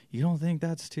like, you don't think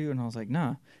that's too? And I was like,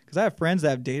 nah. Because I have friends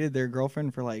that have dated their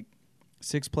girlfriend for like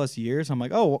 6+ years. I'm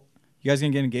like, oh, you guys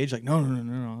gonna get engaged? Like, no.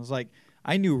 I was like,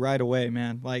 I knew right away,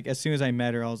 man. Like, as soon as I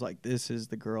met her, I was like, this is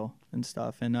the girl and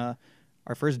stuff. And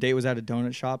our first date was at a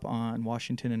donut shop on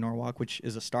Washington and Norwalk, which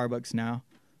is a Starbucks now.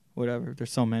 Whatever.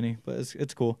 There's so many, but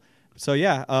it's cool. So,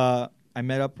 yeah, I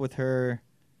met up with her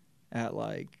at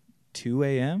like 2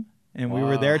 a.m. And we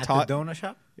were there talking. At the donut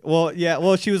shop? Well, yeah.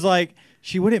 Well, she was like,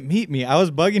 she wouldn't meet me. I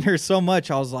was bugging her so much.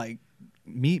 I was like,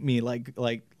 meet me. Like,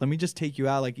 let me just take you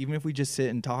out. Like, even if we just sit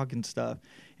and talk and stuff.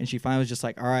 And she finally was just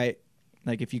like, all right,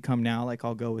 like, if you come now, like,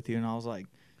 I'll go with you. And I was like,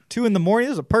 2 a.m. This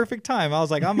is a perfect time. I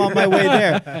was like, I'm on my way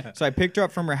there. So I picked her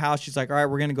up from her house. She's like, all right,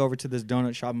 we're going to go over to this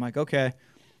donut shop. I'm like, okay.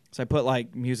 So I put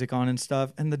like music on and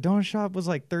stuff. And the donut shop was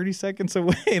like 30 seconds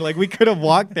away. Like, we could have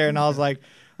walked there. And I was like,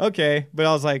 okay. But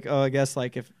I was like, oh, I guess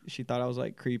like if she thought I was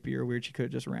like creepy or weird, she could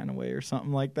have just ran away or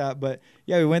something like that. But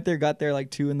yeah, we went there, got there like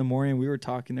 2 a.m. We were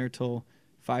talking there till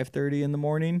 5:30 in the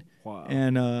morning. Wow.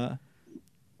 And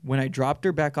when I dropped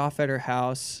her back off at her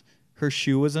house, her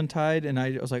shoe was untied. And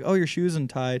I was like, oh, your shoe's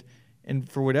untied. And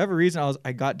for whatever reason,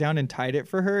 I got down and tied it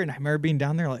for her. And I remember being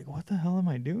down there like, what the hell am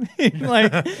I doing?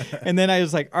 Like, and then I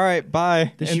was like, all right,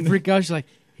 bye. Did she freak out? She's like,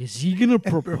 Is he gonna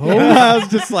propose? I was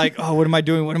just like, oh, what am I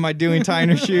doing? What am I doing? Tying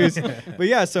her shoes. But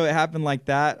yeah, so it happened like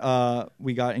that.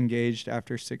 We got engaged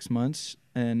after 6 months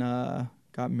and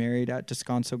got married at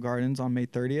Descanso Gardens on May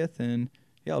 30th. And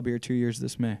yeah, I'll be here 2 years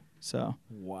this May. So.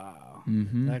 Wow.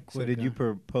 Mm-hmm. That So quick, did you huh?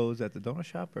 propose at the donut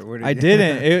shop, or where did I you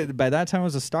didn't. By that time, it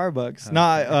was a Starbucks. Oh,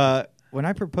 No, when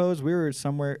I proposed, we were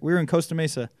somewhere. We were in Costa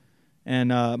Mesa, and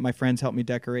my friends helped me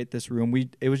decorate this room.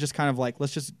 It was just kind of like,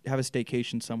 let's just have a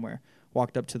staycation somewhere.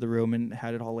 Walked up to the room and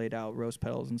had it all laid out, rose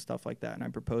petals and stuff like that. And I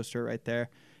proposed to her right there.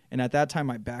 And at that time,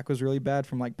 my back was really bad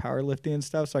from like powerlifting and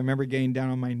stuff. So I remember getting down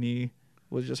on my knee,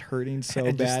 was just hurting so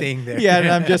And bad. just staying there. Yeah, and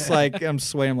I'm just like, I'm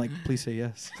sweating. I'm like, please say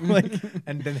yes. Like,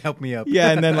 and then help me up.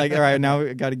 yeah, and then like, all right, now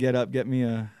I got to get up, get me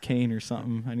a cane or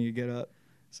something. I need to get up.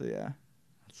 So yeah,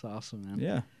 That's awesome, man.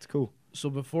 yeah, it's cool. So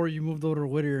before you moved over to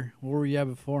Whittier, where were you at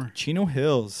before? Chino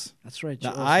Hills, That's right. the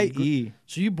you- oh, so IE.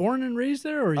 So you born and raised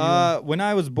there, or you? When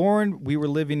I was born, we were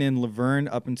living in Laverne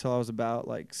up until I was about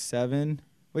like 7,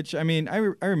 which I mean, I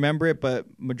remember it, but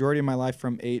majority of my life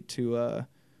from 8 to,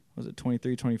 was it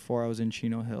 23, 24, I was in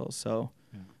Chino Hills. So,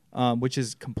 which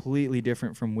is completely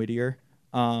different from Whittier.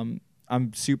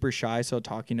 I'm super shy, so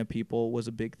talking to people was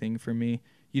a big thing for me.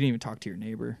 You didn't even talk to your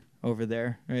neighbor over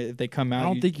there, right? If they come out, I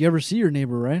don't think you ever see your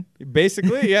neighbor, right?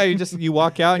 basically, yeah, you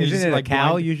walk out and you Isn't just it like a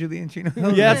cow blind- usually in Chino?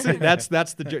 Yeah,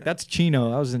 that's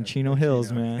Chino. I was in Chino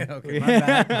Hills, man. Okay, my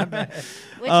bad, my bad.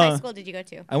 Which high school did you go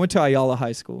to? I went to Ayala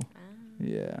High School. Ah.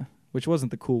 Yeah, which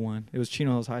wasn't the cool one. It was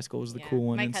Chino Hills High School was the Yeah, cool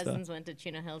one My and cousins stuff. went to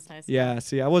Chino Hills High School. Yeah,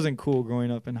 see, I wasn't cool growing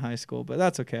up in high school, but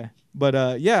that's okay.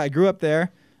 But yeah, I grew up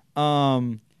there.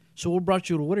 So what brought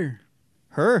you to Whittier?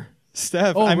 Her,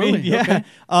 Steph. Oh, I mean, really? yeah. Okay.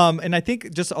 And I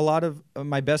think just a lot of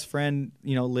my best friend,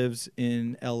 lives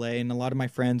in LA, and a lot of my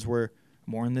friends were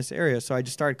more in this area. So I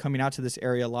just started coming out to this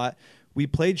area a lot. We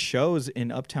played shows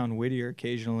in Uptown Whittier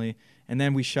occasionally, and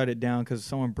then we shut it down because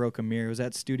someone broke a mirror. It was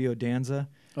at Studio Danza,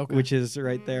 Okay. which is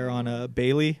right there on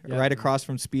Bailey, Yeah. right across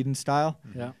from Speed and Style.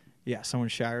 Yeah. Yeah, someone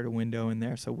shattered a window in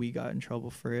there, so we got in trouble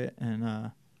for it.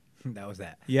 And That was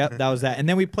that. yep, that was that. And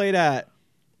then we played at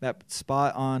that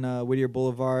spot on Whittier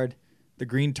Boulevard, the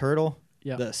Green Turtle,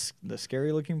 Yeah. the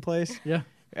scary looking place. Yeah.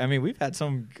 I mean, we've had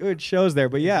some good shows there,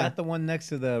 but Is yeah, that the one next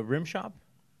to the rim shop?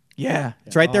 yeah,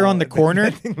 it's right there on the corner.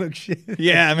 That thing looks shit.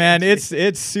 Yeah, man, it's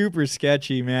super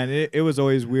sketchy, man. It was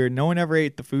always weird. No one ever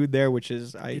ate the food there, which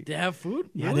is Did they have food?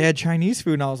 yeah, Really? they had Chinese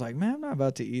food, and I was like, man, I'm not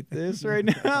about to eat this right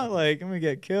now. Like, I'm gonna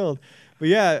get killed. But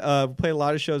yeah, we played a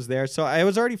lot of shows there, so I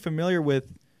was already familiar with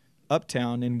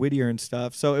Uptown and Whittier and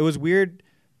stuff. So it was weird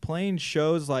playing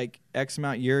shows like X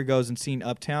amount year ago and seeing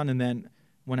Uptown, and then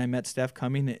when I met Steph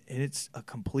Cumming, it's a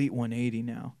complete 180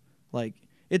 now. Like,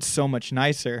 it's so much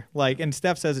nicer. Like, and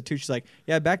Steph says it too. She's like,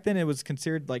 yeah, back then it was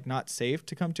considered like not safe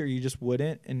to come to, or you just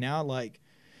wouldn't. And now like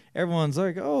everyone's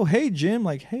like, oh, hey Jim,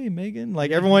 like, hey Megan,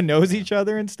 like everyone knows each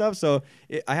other and stuff. So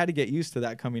I had to get used to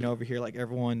that coming over here, like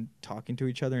everyone talking to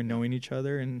each other and knowing each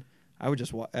other. And I would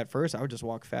just at first I would just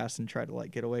walk fast and try to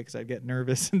like get away because I'd get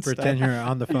nervous and Pretend stuff. you're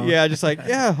on the phone. Yeah, just like,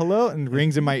 yeah, hello, and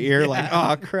rings in my ear like,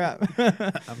 oh crap.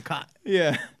 I'm caught.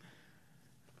 Yeah.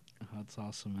 That's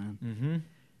awesome, man. Mm-hmm.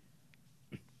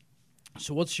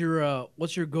 So what's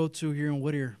your go-to here in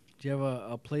Whittier? Do you have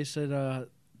a place that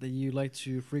you like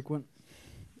to frequent?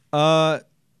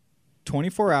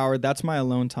 24 hour, that's my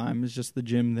alone time. It's just the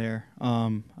gym there.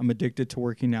 I'm addicted to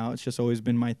working out. It's just always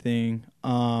been my thing.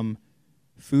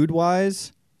 Food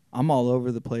wise, I'm all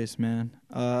over the place, man.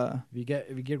 If you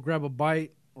get grab a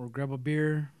bite or grab a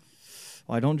beer,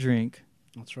 Well, I don't drink,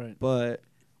 that's right. but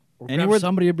Or anywhere grab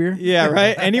somebody a beer. yeah,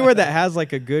 right. Anywhere that has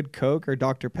like a good Coke or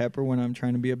Dr. Pepper when I'm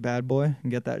trying to be a bad boy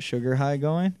and get that sugar high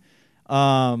going.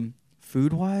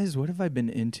 Food wise, what have I been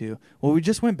into? Well, we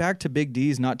just went back to Big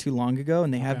D's not too long ago,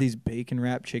 and they have Okay. these bacon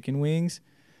wrapped chicken wings.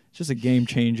 It's just a game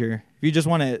changer.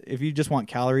 If you just want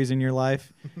calories in your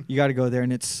life, you got to go there,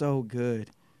 and it's so good.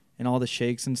 And all the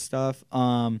shakes and stuff.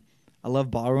 I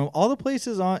love Ballroom. All the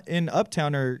places in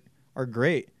Uptown are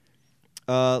great.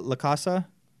 La Casa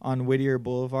on Whittier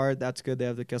Boulevard, that's good. They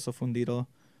have the queso fundido,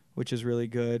 which is really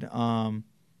good. Shout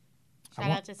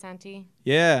out to Santi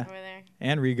Yeah, over there.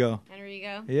 and Rigo. And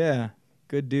Rigo. Yeah,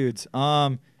 good dudes.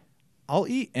 I'll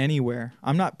eat anywhere.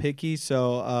 I'm not picky,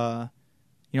 so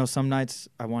some nights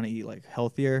I want to eat like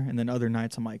healthier, and then other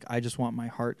nights I'm like, I just want my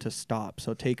heart to stop.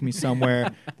 So take me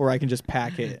somewhere where I can just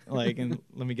pack it, like, and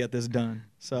let me get this done.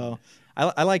 So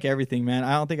I like everything, man.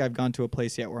 I don't think I've gone to a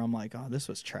place yet where I'm like, oh, this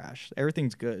was trash.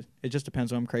 Everything's good. It just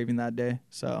depends what I'm craving that day.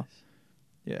 So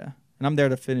yeah, and I'm there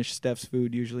to finish Steph's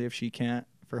food usually if she can't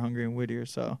for Hungry and Whittier.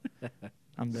 So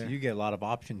I'm So there. you get a lot of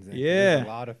options. Then. Yeah. There's a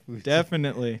lot of food.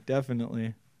 Definitely.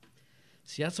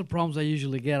 See, that's the problems I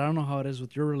usually get. I don't know how it is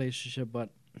with your relationship, but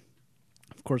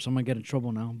course, I'm gonna get in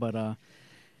trouble now, but I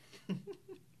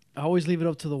always leave it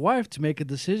up to the wife to make a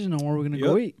decision on where we're gonna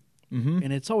go eat,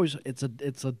 and it's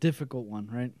a difficult one,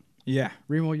 right? Yeah.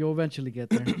 Remo, you'll eventually get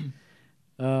there.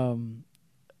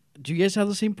 Do you guys have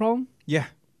the same problem? Yeah,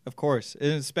 of course.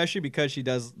 And especially because she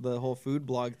does the whole food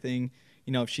blog thing.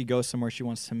 You know, if she goes somewhere, she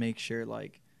wants to make sure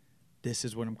like this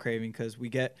is what I'm craving, because we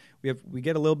get a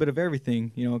little bit of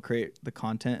everything. You know, create the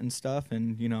content and stuff,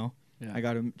 and you know, I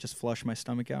got to just flush my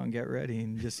stomach out and get ready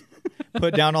and just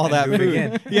put down all that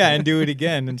food. Yeah, and do it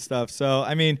again and stuff. So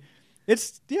I mean,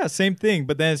 it's same thing.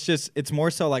 But then it's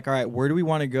more so like, all right, where do we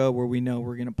want to go where we know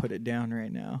we're gonna put it down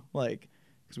right now, like.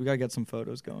 Because we got to get some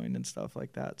photos going and stuff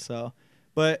like that. So,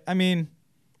 but, I mean,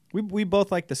 we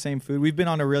both like the same food. We've been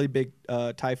on a really big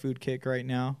Thai food kick right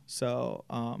now. So,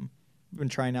 we've been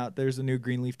trying out. There's a new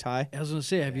green leaf Thai. I was going to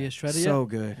say, have you guys tried it yet? So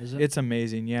good. Is it? It's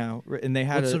amazing, yeah. And they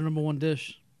had What's their number one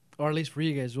dish? Or at least for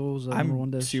you guys, what was the number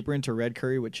one dish? I'm super into red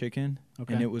curry with chicken,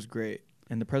 Okay. and it was great.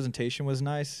 And the presentation was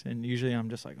nice. And usually I'm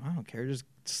just like, I don't care, just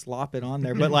slop it on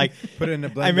there. But, like, Put it in a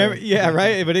blender. I remember, yeah,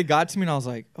 right? But it got to me, and I was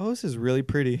like, oh, this is really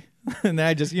pretty. And then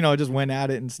I just went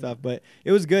at it and stuff. But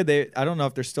it was good. I don't know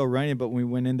if they're still running, but when we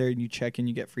went in there and you check in,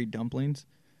 you get free dumplings.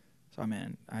 So,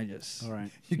 man, I just... All right.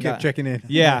 You kept checking in.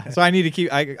 Yeah. So I need to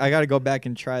keep... I got to go back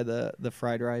and try the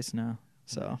fried rice now.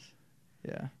 So,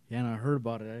 yeah. Yeah, and I heard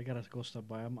about it. I got to go stop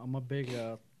by. I'm a big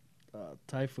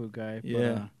Thai food guy. But,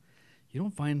 Yeah. you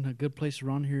don't find a good place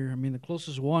around here. I mean, the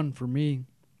closest one for me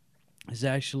is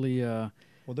actually...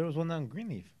 Well, there was one on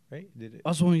Greenleaf, right? Did it?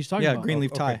 that's the one he's talking Yeah, about.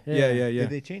 Greenleaf okay. Thai. Yeah. Did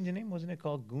they change the name? Wasn't it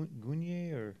called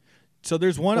Gunye or? So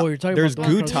there's one... Oh, you're talking there's about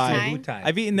the one Gu across the Thai. street? Thai.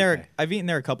 I've eaten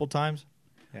there a couple times.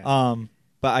 Yeah.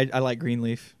 But I like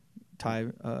Greenleaf Thai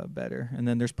better. And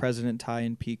then there's President Thai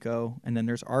in Pico, and then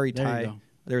there's Ari There you Thai. go.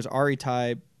 There's Ari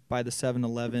Thai by the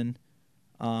 7-Eleven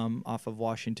off of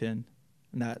Washington.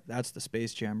 And that's the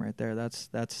Space Jam right there.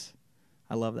 That's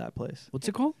I love that place. What's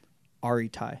it called? Ari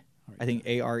Thai. I think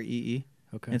Aree.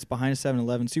 Okay. And it's behind a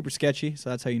 7-Eleven. Super sketchy, so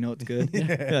that's how you know it's good.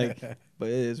 But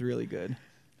it is really good.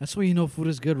 That's when you know food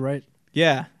is good, right?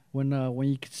 Yeah. When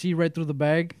you can see right through the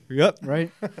bag, Yep.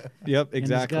 right? Yep. And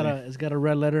Exactly. it's got a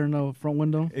red letter in the front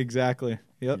window. Exactly.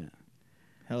 Yep. Yeah.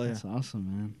 Hell yeah. That's awesome,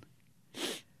 man.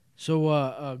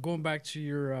 So going back to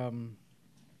your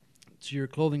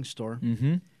clothing store,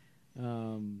 Mm-hmm.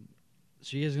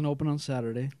 so you guys gonna open on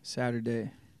Saturday.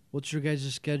 Saturday. What's your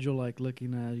guys' schedule like?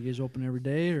 Looking at you guys open every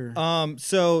day or?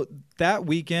 So that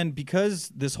weekend, because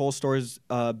this whole store has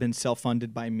been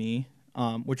self-funded by me,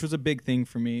 which was a big thing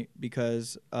for me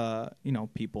because,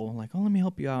 people like, oh, let me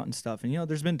help you out and stuff. And,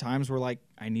 there's been times where, like,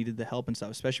 I needed the help and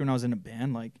stuff, especially when I was in a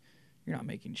band. Like, you're not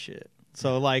making shit.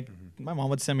 So, like, my mom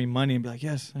would send me money and be like,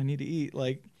 yes, I need to eat.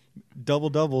 Like,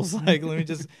 doubles. Like, let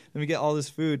me get all this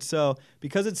food. So,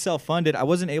 because it's self-funded, I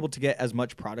wasn't able to get as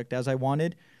much product as I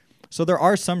wanted. So there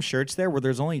are some shirts there where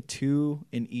there's only 2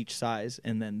 in each size,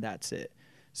 and then that's it.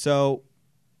 So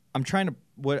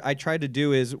what I tried to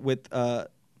do is with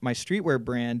my streetwear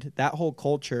brand, that whole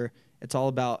culture, it's all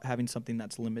about having something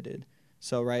that's limited.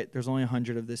 So, right, there's only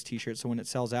 100 of this T-shirt. So when it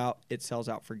sells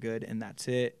out for good, and that's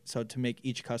it. So to make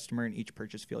each customer and each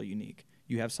purchase feel unique,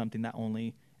 you have something that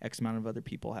only X amount of other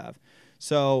people have.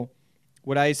 So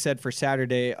what I said for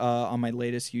Saturday on my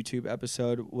latest YouTube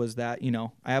episode was that,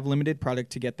 I have limited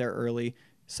product to get there early.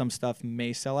 Some stuff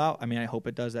may sell out. I mean, I hope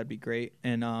it does. That'd be great.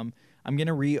 And I'm going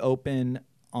to reopen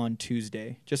on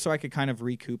Tuesday just so I could kind of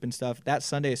recoup and stuff. That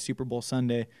Sunday is Super Bowl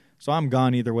Sunday, so I'm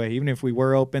gone either way. Even if we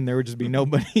were open, there would just be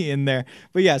nobody in there.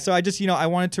 But, yeah, so I just, I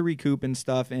wanted to recoup and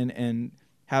stuff and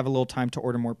have a little time to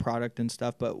order more product and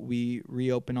stuff. But we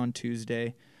reopen on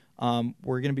Tuesday.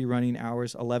 We're going to be running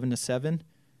hours 11 to 7.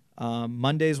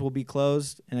 Mondays will be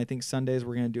closed, and I think Sundays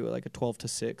we're going to do it like a 12 to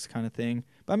 6 kind of thing.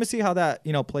 But I'm going to see how that,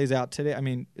 plays out today. I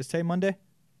mean, is today Monday?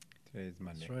 Today's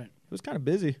Monday. That's right. It was kind of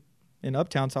busy in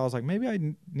Uptown, so I was like, maybe I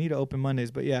need to open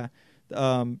Mondays. But, yeah,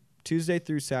 Tuesday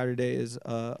through Saturday is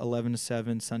 11 to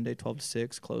 7, Sunday 12 to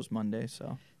 6, closed Monday.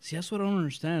 So See, that's what I don't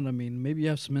understand. I mean, maybe you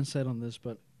have some insight on this,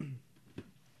 but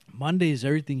Mondays,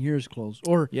 everything here is closed.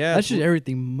 Or Yeah, that's just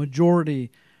everything. Majority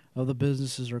of the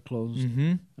businesses are closed.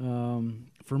 mm-hmm.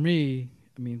 For me,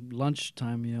 I mean,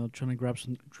 lunchtime, trying to grab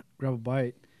a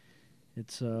bite,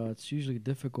 it's usually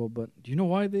difficult. But do you know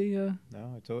why they?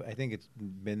 No, I think it's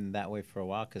been that way for a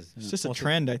while because It's just a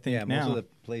trend, I think, now. most of the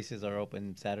places are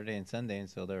open Saturday and Sunday, and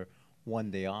so their one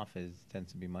day off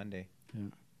tends to be Monday. Yeah.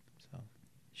 So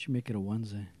Should make it a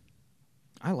Wednesday.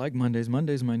 I like Mondays.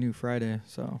 Monday's my new Friday,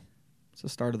 so it's the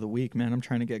start of the week, man. I'm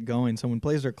trying to get going. So when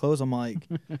places are closed, I'm like,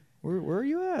 where are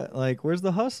you at? Like, where's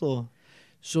the hustle?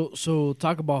 So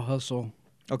talk about hustle.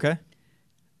 Okay.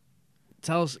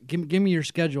 tell us, give me your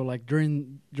schedule, like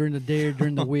during the day or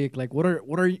during the week. Like, what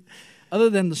are you, other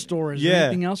than the store? Is there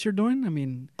anything else you're doing? I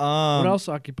mean, what else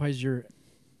occupies your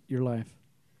life?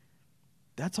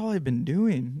 That's all I've been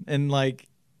doing, and like,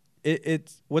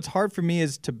 it's what's hard for me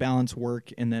is to balance work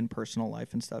and then personal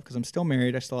life and stuff because I'm still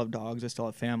married, I still have dogs, I still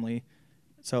have family.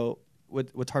 So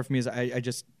what's hard for me is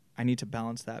I need to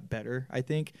balance that better, I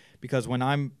think, because when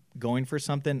I'm going for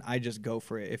something, I just go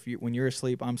for it. When you're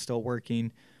asleep, I'm still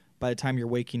working. By the time you're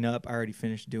waking up, I already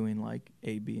finished doing like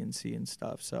A, B, and C and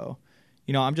stuff. So,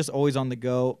 I'm just always on the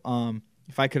go.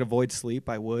 If I could avoid sleep,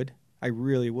 I would. I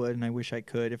really would, and I wish I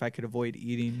could. If I could avoid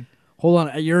eating. Hold on,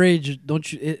 at your age,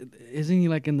 isn't he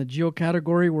like in the Geo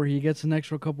category where he gets an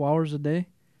extra couple hours a day?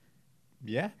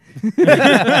 Yeah.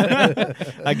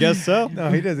 I guess so. No,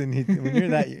 he doesn't need when you're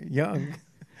that young.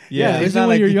 Yeah. Isn't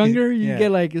when you're younger, you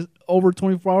get like over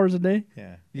 24 hours a day?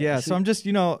 Yeah. Yeah, so I'm just,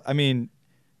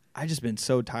 I just been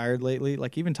so tired lately.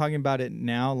 Like even talking about it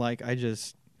now, like I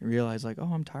just realized like,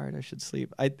 oh, I'm tired. I should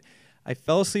sleep. I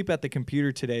fell asleep at the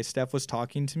computer today. Steph was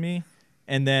talking to me,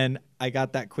 and then I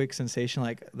got that quick sensation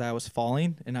like that I was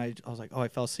falling, and I was like, oh, I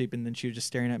fell asleep, and then she was just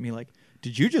staring at me like,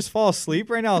 did you just fall asleep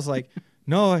right now? I was like,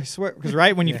 no, I swear, because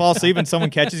right when you fall asleep and someone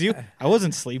catches you, I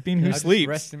wasn't sleeping. Who sleeps?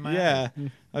 Resting my eyes.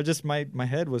 I was just my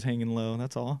head was hanging low.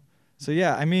 That's all. So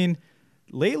yeah, I mean,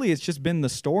 lately it's just been the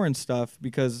store and stuff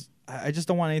because I just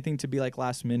don't want anything to be like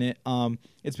last minute.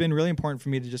 It's been really important for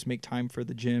me to just make time for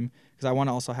the gym because I want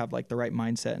to also have like the right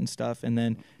mindset and stuff, and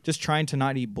then just trying to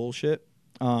not eat bullshit.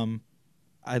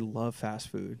 I love fast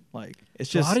food. Like it's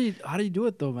just how do you do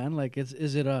it though, man? Like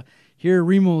is it here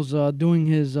Remo's doing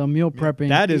his meal prepping.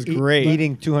 That is great.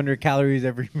 Eating 200 calories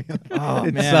every meal. Oh,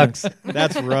 it man. sucks.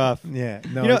 That's rough. Yeah.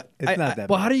 No, it's not that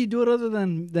But bad. how do you do it other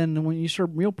than when you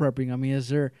start meal prepping? I mean, is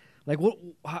there like what?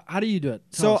 How do you do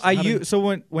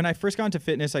it? When I first got into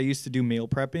fitness, I used to do meal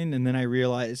prepping, and then I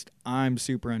realized I'm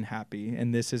super unhappy,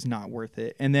 and this is not worth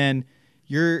it. And then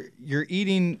you're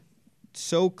eating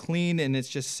so clean, and it's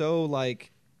just so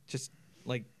like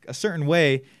a certain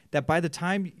way that by the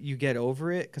time you get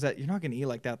over it, because you're not going to eat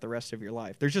like that the rest of your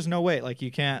life. There's just no way. Like you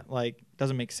can't. Like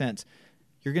doesn't make sense.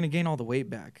 You're going to gain all the weight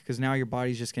back because now your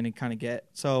body's just going to kind of get.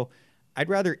 So I'd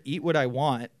rather eat what I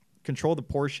want, control the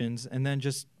portions, and then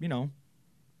just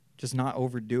not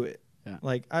overdo it. Yeah.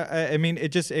 Like I mean,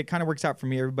 it kind of works out for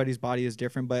me. Everybody's body is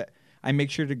different, but I make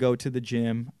sure to go to the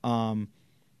gym. I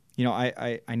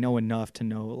know enough to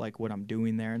know like what I'm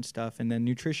doing there and stuff. And then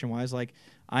nutrition wise, like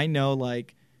I know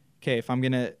like, okay,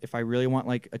 if I really want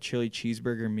like a chili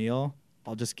cheeseburger meal,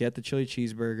 I'll just get the chili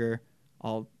cheeseburger.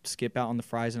 I'll skip out on the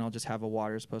fries and I'll just have a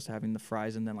water as opposed to having the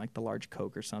fries and then like the large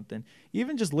Coke or something.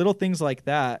 Even just little things like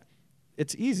that.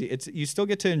 It's easy. You still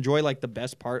get to enjoy like the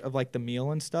best part of like the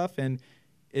meal and stuff, and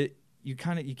you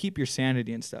keep your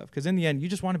sanity and stuff because in the end you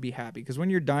just want to be happy because when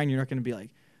you're dying you're not going to be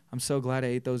like, I'm so glad I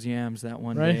ate those yams that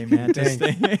one day, man.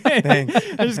 Thanks.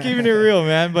 I'm just keeping it real,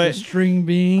 man. But string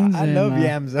beans. I love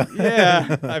yams. Though.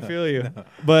 Yeah, I feel you. No.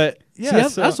 But yeah,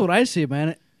 that's what I see,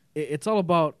 man. It's all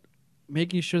about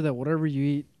making sure that whatever you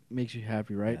eat makes you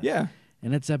happy, right? Yeah.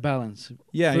 And it's that balance.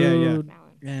 Yeah, Food,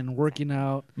 and working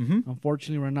out. Mm-hmm.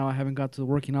 Unfortunately, right now I haven't got to the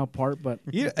working out part, but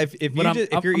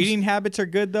if your eating habits are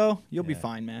good though, you'll be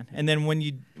fine, man. And then when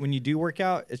you do work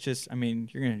out, it's just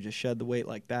you're gonna just shed the weight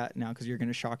like that now because you're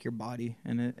gonna shock your body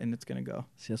and it's gonna go.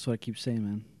 See, that's what I keep saying,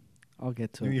 man. I'll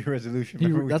get to New it. Year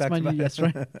resolution. That's my new. That's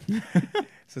right.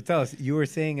 So tell us, you were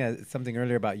saying something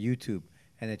earlier about YouTube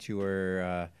and that you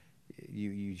were.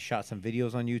 You shot some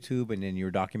videos on YouTube and then you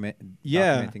were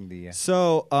documenting the.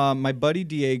 So my buddy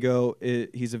Diego,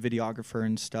 he's a videographer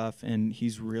and stuff, and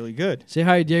he's really good. Say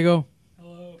hi, Diego.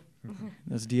 Hello.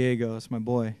 That's Diego. That's my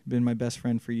boy. Been my best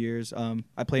friend for years.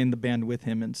 I play in the band with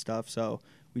him and stuff, so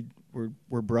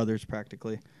we're brothers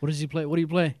practically. What does he play? What do you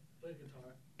play? Play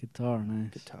guitar. Guitar,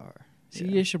 nice. Guitar. See,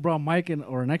 you should brought a mic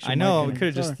or an extra. I know. Mic We could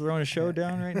have just thrown a show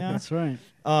down right now. That's right.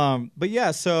 But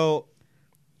yeah, so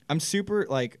I'm super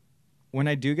like. When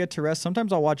I do get to rest,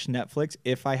 sometimes I'll watch Netflix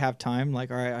if I have time.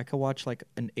 Like, all right, I could watch like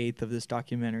an eighth of this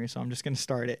documentary, so I'm just going to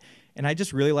start it. And I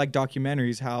just really like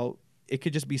documentaries, how it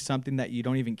could just be something that you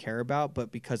don't even care about,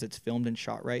 but because it's filmed and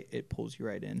shot right, it pulls you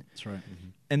right in. That's right. Mm-hmm.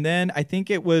 And then I think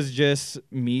it was just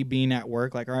me being at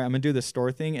work, like, all right, I'm going to do the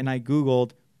store thing. And I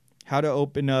Googled how to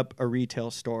open up a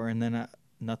retail store, and then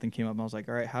nothing came up. I was like,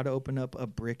 all right, how to open up a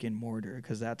brick and mortar,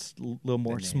 because that's a little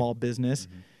more small business.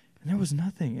 Mm-hmm. And there was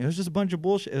nothing. It was just a bunch of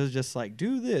bullshit. It was just like,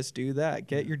 do this, do that,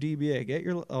 get your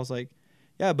DBA, I was like,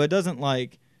 yeah, but it doesn't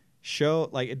like show,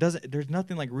 like it doesn't, there's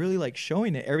nothing like really like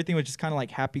showing it. Everything was just kind of like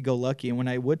happy-go-lucky. And when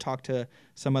I would talk to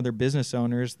some other business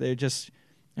owners, they're just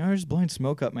blowing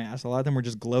smoke up my ass. A lot of them were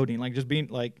just gloating, like just being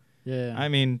like, Yeah. I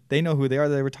mean, they know who they are.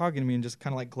 They were talking to me and just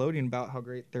kind of like gloating about how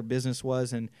great their business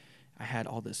was. And I had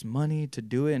all this money to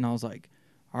do it. And I was like,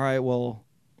 all right, well,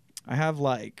 I have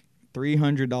like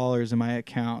 $300 in my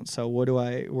account. So where do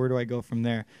I go from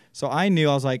there? So I knew,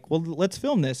 I was like, well, let's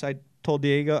film this. I told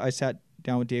Diego, I sat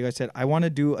down with Diego. I said, I want to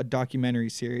do a documentary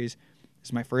series.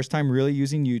 It's my first time really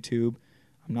using YouTube.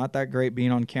 I'm not that great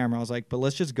being on camera. I was like, but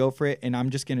let's just go for it. And I'm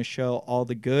just going to show all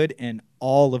the good and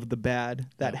all of the bad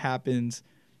that happens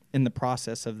in the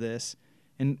process of this.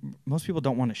 And most people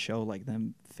don't want to show like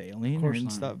them failing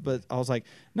and stuff. But I was like,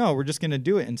 no, we're just going to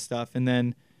do it and stuff. And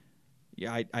then,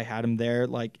 yeah, I had him there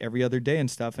like every other day and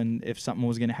stuff. And if something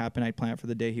was going to happen, I'd plan it for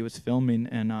the day he was filming.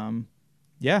 And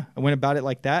yeah, I went about it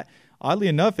like that. Oddly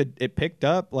enough, it picked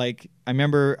up. Like, I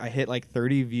remember I hit like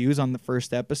 30 views on the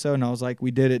first episode, and I was like, we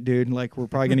did it, dude. Like, we're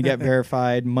probably going to get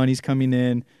verified. Money's coming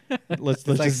in. Let's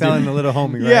like just selling the little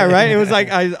homie, right? Yeah, right? It was like,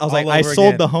 I was like, I sold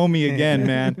again. the homie again,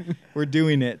 man. We're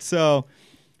doing it. So,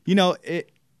 you know,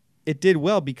 it did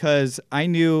well because I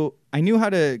knew how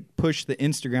to push the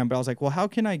Instagram, but I was like, well, how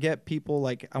can I get people,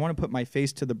 like, I want to put my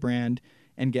face to the brand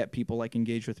and get people like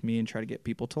engaged with me and try to get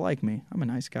people to like me. I'm a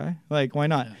nice guy. Like, why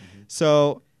not? Yeah.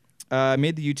 So I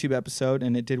made the YouTube episode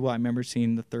and it did well. I remember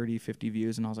seeing the 30, 50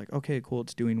 views and I was like, okay, cool.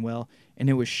 It's doing well. And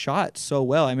it was shot so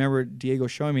well. I remember Diego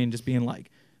showing me and just being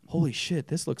like, holy shit,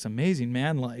 this looks amazing,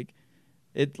 man. Like,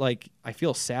 I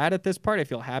feel sad at this part. I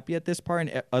feel happy at this part.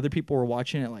 And other people were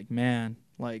watching it like, man,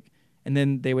 like, and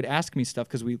then they would ask me stuff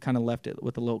because we kind of left it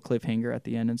with a little cliffhanger at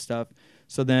the end and stuff.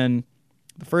 So then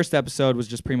the first episode was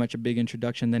just pretty much a big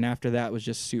introduction. Then after that was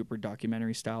just super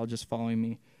documentary style, just following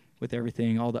me with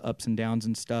everything, all the ups and downs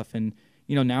and stuff. And,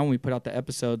 you know, now when we put out the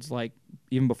episodes, like,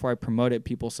 even before I promote it,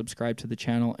 people subscribe to the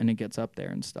channel and it gets up there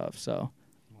and stuff. So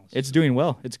it's doing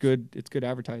well. It's good. It's good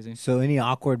advertising. So any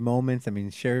awkward moments? I mean,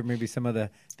 share maybe some of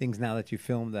the things now that you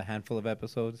filmed a handful of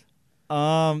episodes.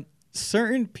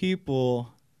 Certain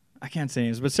people, I can't say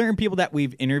names, but certain people that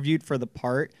we've interviewed for the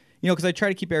part, you know, because I try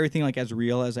to keep everything like as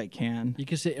real as I can. You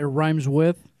can say it rhymes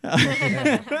with.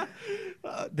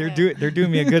 They're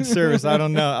doing me a good service. I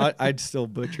don't know. I'd still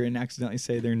butcher and accidentally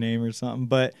say their name or something.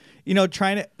 But, you know,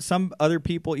 some other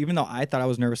people, even though I thought I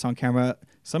was nervous on camera,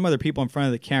 some other people in front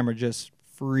of the camera just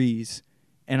freeze.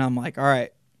 And I'm like, all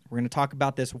right, we're going to talk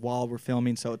about this while we're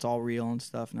filming so it's all real and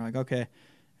stuff. And they're like, okay. And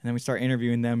then we start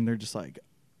interviewing them and they're just like,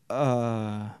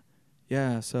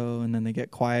 yeah, so, and then they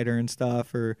get quieter and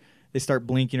stuff, or they start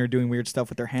blinking or doing weird stuff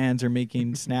with their hands or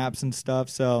making snaps and stuff.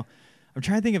 So I'm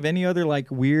trying to think of any other like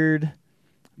weird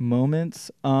moments.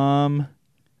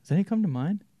 Does any come to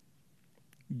mind?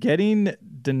 Getting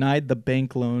denied the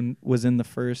bank loan was in the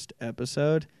first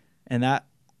episode, and that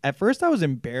at first I was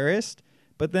embarrassed,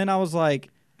 but then I was like,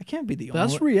 I can't be the only one.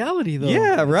 That's reality, though.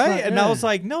 Yeah, right? And I was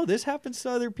like, no, this happens to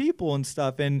other people and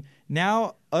stuff. And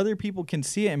now other people can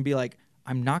see it and be like,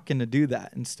 I'm not going to do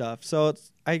that and stuff. So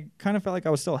I kind of felt like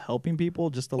I was still helping people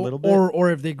just a little bit.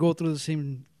 Or if they go through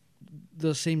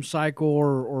the same cycle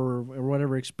or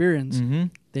whatever experience,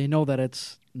 they know that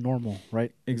it's normal,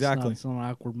 right? Exactly. It's not an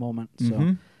awkward moment.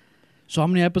 So how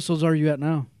many episodes are you at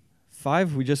now?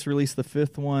 5. We just released the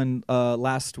 5th one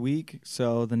last week.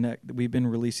 So we've been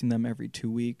releasing them every 2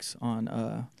 weeks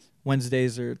on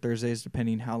Wednesdays or Thursdays,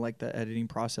 depending how like the editing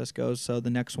process goes. So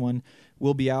the next one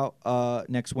will be out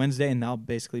next Wednesday, and that'll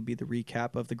basically be the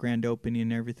recap of the grand opening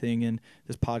and everything. And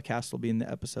this podcast will be in the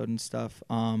episode and stuff.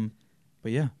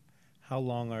 But yeah. How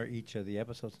long are each of the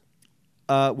episodes?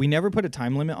 We never put a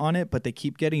time limit on it, but they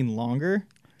keep getting longer.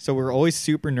 So we're always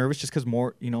super nervous just because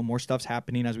more stuff's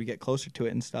happening as we get closer to it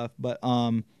and stuff. But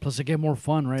plus it get more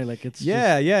fun, right? Like it's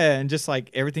yeah, and just like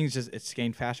everything's just it's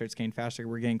getting faster.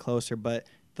 We're getting closer, but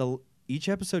each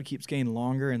episode keeps getting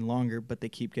longer and longer, but they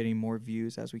keep getting more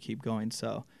views as we keep going.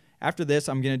 So after this,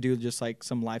 I'm gonna do just like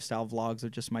some lifestyle vlogs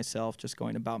of just myself, just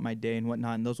going about my day and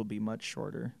whatnot, and those will be much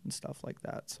shorter and stuff like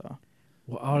that. So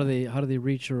well, how do they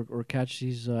reach or catch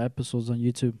these episodes on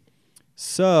YouTube?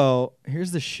 So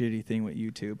here's the shitty thing with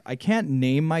YouTube. I can't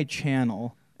name my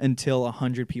channel until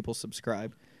 100 people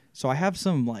subscribe. So I have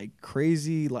some like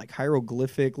crazy like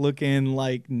hieroglyphic looking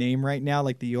like name right now,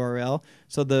 like the URL.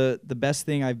 So the best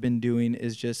thing I've been doing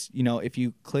is just, you know, if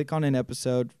you click on an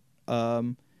episode,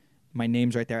 my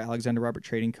name's right there, Alexander Robert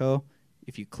Trading Co.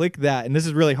 If you click that, and this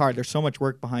is really hard, there's so much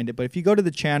work behind it, but if you go to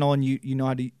the channel and you know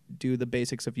how to do the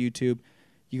basics of YouTube,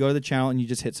 you go to the channel and you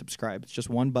just hit subscribe. It's just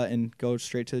one button, go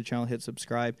straight to the channel, hit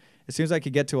subscribe. As soon as I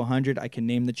could get to 100, I can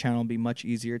name the channel and be much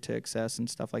easier to access and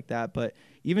stuff like that. But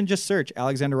even just search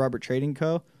Alexander Robert Trading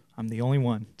Co. I'm the only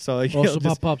one. So it'll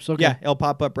pop up. Okay. Yeah, it'll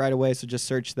pop up right away. So just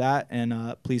search that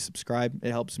and please subscribe.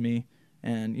 It helps me.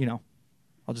 And, you know,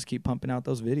 I'll just keep pumping out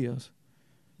those videos.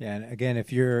 Yeah, and again,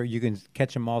 if you can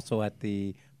catch them also at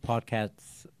the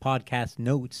podcast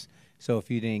notes. So if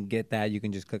you didn't get that, you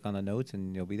can just click on the notes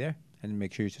and you'll be there. And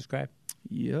make sure you subscribe.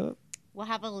 Yep. We'll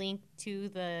have a link to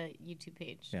the YouTube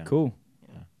page. Yeah. Cool.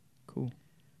 Yeah. Cool.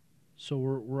 So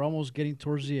we're almost getting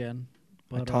towards the end.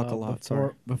 But, I talk a lot.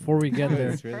 Sorry. Before we get there,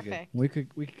 It's really good. Perfect.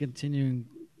 we could continue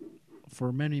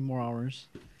for many more hours.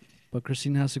 But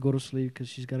Christine has to go to sleep because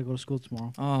she's got to go to school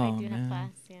tomorrow. Oh I do man, have class,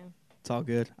 yeah. it's all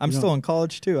good. I'm You know- still in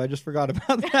college too. I just forgot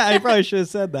about that. I probably should have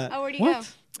said that. Oh, where do you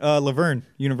What? go? Laverne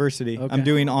University. Okay. I'm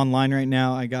doing online right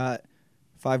now. I got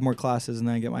 5 more classes and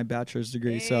then I get my bachelor's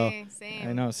degree. So Hey, same.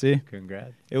 I know. See,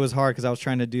 Congrats. it was hard because I was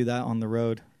trying to do that on the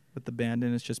road with the band,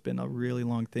 and it's just been a really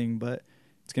long thing. But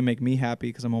it's gonna make me happy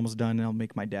because I'm almost done, and it'll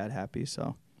make my dad happy.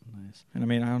 So, Nice. and I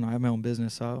mean, I don't know. I have my own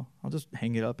business, so I'll just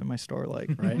hang it up in my store, like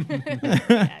Right?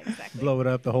 Yeah, exactly. Blow it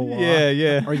up the whole wall. yeah,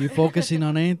 yeah. Are you focusing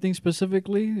on anything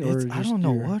specifically? Or I just don't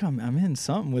know your- what I'm in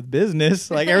something with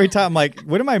business. Like every time, like,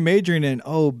 what am I majoring in?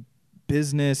 Oh,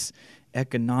 business,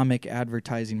 economic,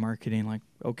 advertising, marketing. Like,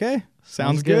 okay,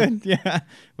 sounds good. Yeah,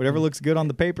 whatever looks good on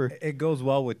the paper. It goes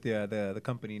well with the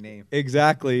company name.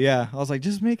 Exactly. Yeah, I was like,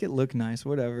 just make it look nice.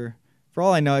 Whatever. For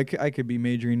all I know, I could be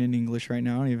majoring in English right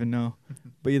now. I don't even know.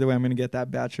 But either way, I'm gonna get that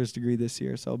bachelor's degree this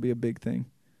year, so it'll be a big thing.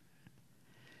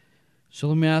 So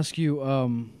let me ask you,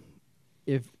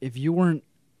 if you weren't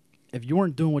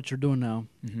doing what you're doing now,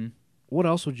 Mm-hmm. what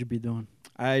else would you be doing?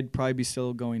 I'd probably be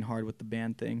still going hard with the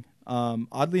band thing.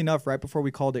 Oddly enough, right before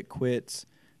we called it quits,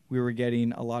 we were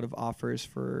getting a lot of offers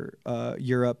for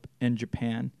Europe and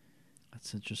Japan.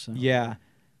 That's interesting. Yeah,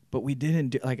 but we didn't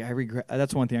do. Like, I regret.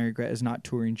 That's one thing I regret is not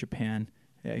touring Japan.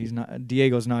 Yeah, he's not.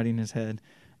 Diego's nodding his head.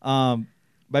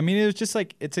 But I mean, it was just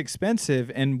like it's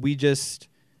expensive, and we just,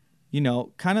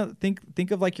 kind of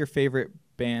think of like your favorite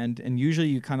band, and usually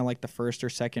you kind of like the first or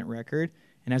second record,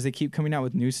 and as they keep coming out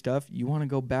with new stuff, you want to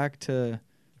go back to.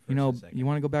 You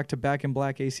want to go back to Back in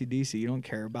Black AC/DC. You don't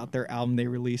care about their album they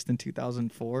released in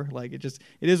 2004. Like, it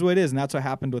is what it is. And that's what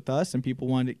happened with us. And people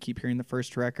wanted to keep hearing the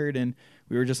first record. And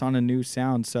we were just on a new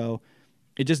sound. So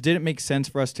it just didn't make sense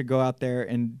for us to go out there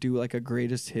and do like a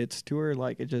greatest hits tour.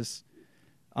 Like, it just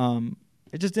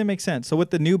didn't make sense. So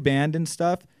with the new band and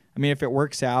stuff, I mean, if it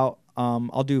works out,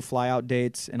 I'll do fly out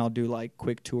dates and I'll do like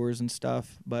quick tours and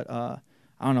stuff. But I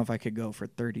don't know if I could go for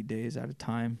 30 days at a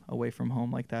time away from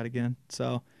home like that again.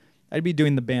 So I'd be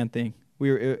doing the band thing.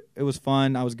 It was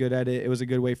fun. I was good at it. It was a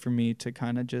good way for me to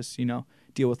kind of just,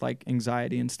 deal with like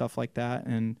anxiety and stuff like that.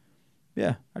 And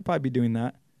yeah, I'd probably be doing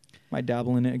that. Might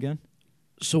dabble in it again.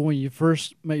 So when you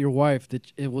first met your wife,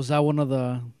 was that one of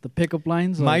the pickup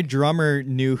lines? My Like, drummer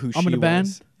knew who I'm she in a band?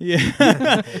 was.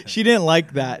 Yeah. She didn't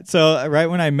like that. So right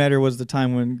when I met her was the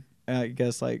time when I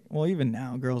guess even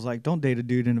now girls like don't date a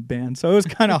dude in a band. So it was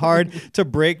kind of hard to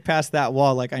break past that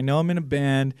wall. Like, I know I'm in a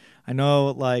band. I know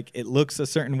like it looks a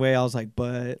certain way. I was like,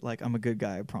 but like I'm a good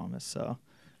guy, I promise. So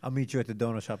I'll meet you at the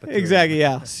donut shop. exactly.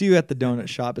 Yeah. See you at the donut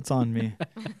shop. It's on me.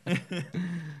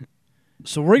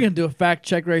 so we're gonna do a fact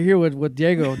check right here with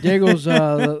Diego. Diego's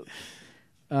the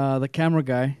camera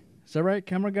guy. Is that right?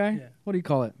 Camera guy? Yeah. What do you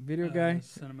call it? Video guy?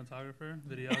 Cinematographer,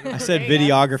 I videographer. said There you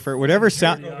go. videographer. Whatever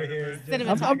sound.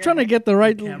 I'm trying to get the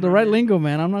right Camera. lingo,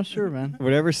 man. I'm not sure, man.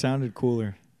 Whatever sounded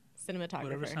cooler. Cinematographer.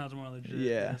 Whatever sounds more legit.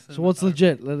 Yeah. So what's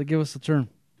legit? Give us the term.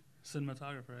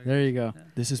 Cinematographer. I There guess. you go. Yeah.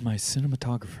 This is my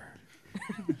cinematographer.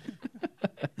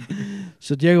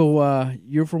 So Diego,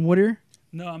 you're from Whittier?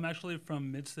 No, I'm actually from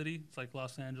Mid City. It's like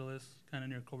Los Angeles, kind of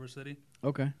near Culver City.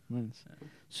 Okay, nice.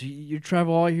 So you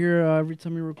travel all here every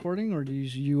time you're recording, or do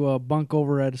you bunk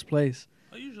over at his place?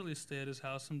 I usually stay at his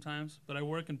house sometimes, but I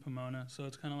work in Pomona, so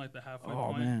it's kind of like the halfway Oh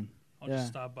point. man. I'll yeah. just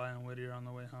stop by on Whittier on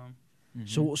the way home.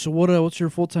 So what's your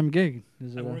full time gig?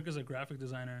 Is I it work as a graphic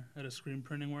designer at a screen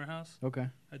printing warehouse. okay?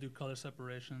 I do color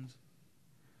separations.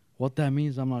 What that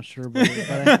means, I'm not sure, but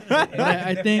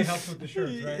I think with the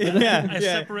shirts, right? I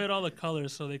separate all the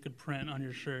colors so they could print on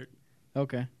your shirt.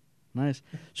 okay, nice.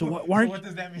 So why aren't What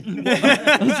does that mean?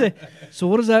 let's say, so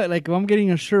what does that like? If I'm getting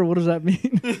a shirt, what does that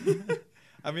mean?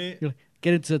 I mean,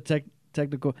 Get into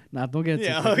technical. Nah, don't get into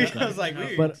yeah. technical. I was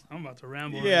like, But I'm about to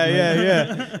ramble.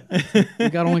 yeah. we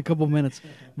got only a couple minutes.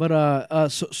 But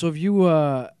so if you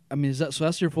I mean,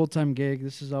 that's your full time gig.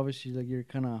 This is obviously like your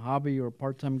kind of hobby or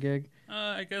part time gig.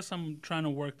 I guess I'm trying to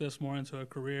work this more into a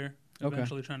career. Okay.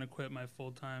 Eventually trying to quit my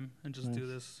full time and just do Nice.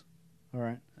 this. All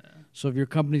right. Yeah. So if your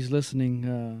company's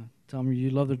listening, tell them you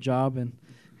love their job and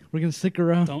we're gonna stick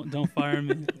around. Don't fire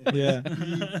me. Yeah.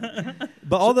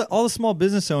 But all the small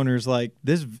business owners, like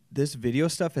this video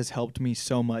stuff has helped me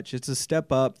so much. It's a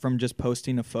step up from just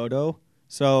posting a photo.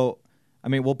 So I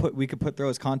mean, we could throw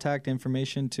his contact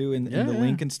information too in the Yeah.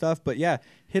 link and stuff. But yeah,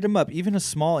 hit him up. Even a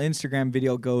small Instagram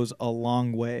video goes a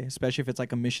long way, especially if it's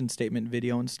like a mission statement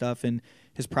video and stuff. And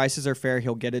his prices are fair.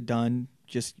 He'll get it done.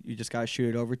 You just gotta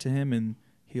shoot it over to him, and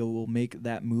he will make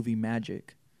that movie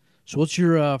magic. So what's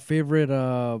your favorite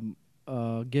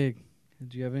gig?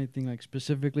 Do you have anything like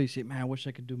specifically? You say, man, I wish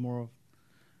I could do more of.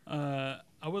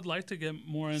 I would like to get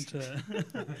more into.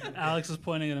 Alex is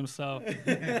pointing at himself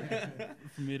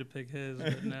for me to pick his,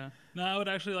 but no. I would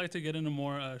actually like to get into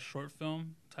more short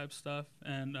film type stuff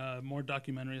and more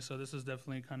documentaries. So this is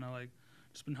definitely kind of like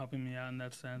just been helping me out in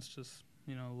that sense. Just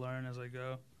learn as I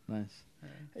go. Nice.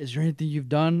 Yeah. Is there anything you've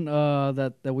done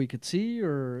that we could see,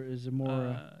 or is it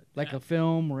more like yeah. a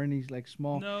film or any like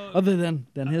small No, other than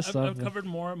his stuff? I've covered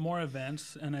more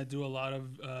events, and I do a lot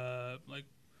of like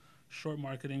short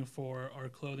marketing for our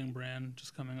clothing brand,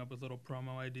 just coming up with little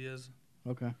promo ideas.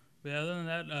 Okay. But yeah, other than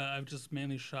that, I've just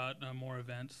mainly shot more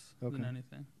events than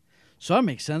anything. So that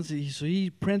makes sense. So he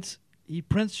prints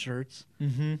shirts.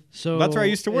 Mm-hmm. So that's where I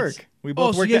used to work. We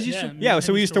both so worked you guys at, used to- yeah,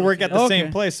 so we used to work at the Okay.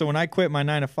 same place. So when I quit my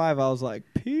 9 to 5, I was like,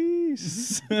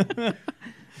 peace.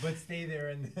 But stay there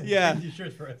and Yeah. find your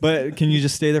shirts for us. But can you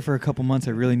just stay there for a couple months?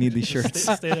 I really need these shirts.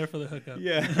 Stay there for the hookup.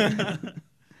 Yeah.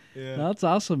 Yeah. That's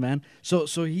awesome, man. So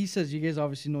he says you guys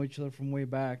obviously know each other from way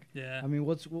back. Yeah. I mean,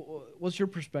 what's your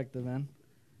perspective, man?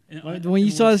 In When you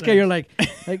what saw this guy, you're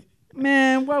sense? like,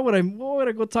 man, why would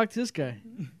I go talk to this guy?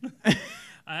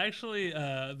 I actually,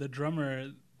 the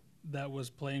drummer that was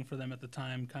playing for them at the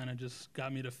time kind of just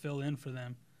got me to fill in for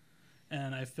them.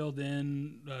 And I filled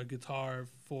in guitar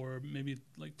for maybe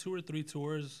like 2 or 3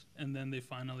 tours, and then they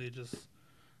finally just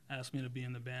asked me to be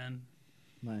in the band.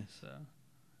 Nice. So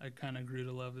I kind of grew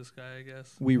to love this guy, I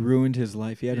guess. We ruined his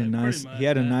life. He had Yeah, a nice pretty he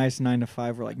had a much, yeah. nice 9 to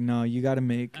 5. We're like, no, you got to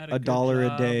make I had a good $1 a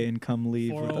job, day and come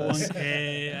leave with us.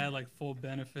 401k, I had like full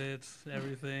benefits,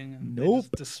 everything. And Nope. They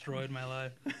just destroyed my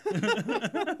life.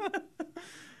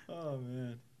 Oh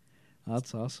man.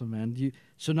 That's awesome, man.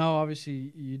 So now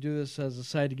obviously you do this as a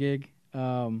side gig.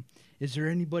 Is there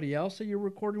anybody else that you're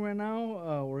recording right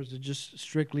now, or is it just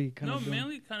strictly kind No, of?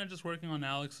 mainly kind of just working on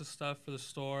Alex's stuff for the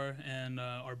store and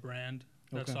our brand.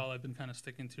 That's Okay. all I've been kind of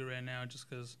sticking to right now, just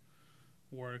because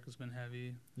work has been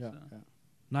heavy. Yeah, so. yeah.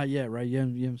 Not yet, right? You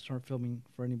haven't started filming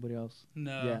for anybody else.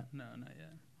 No, Yeah. no, not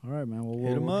yet. All right, man. Well,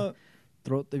 Hit him up.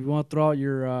 If you want to throw out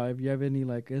your, if you have any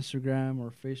like Instagram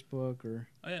or Facebook or.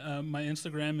 Oh, yeah, my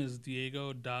Instagram is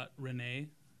diego.rene.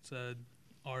 It's a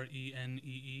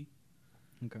RENEE.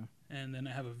 Okay. And then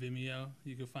I have a Vimeo.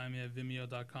 You can find me at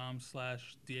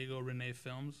vimeo.com/Diego Rene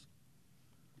Films.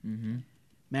 Mm-hmm.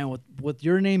 Man, with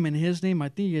your name and his name, I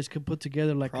think you guys could put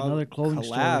together like another clothing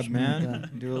store. or collab, something man. like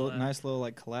that. Do a Collab. nice little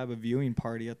like collab viewing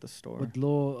party at the store. With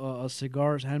little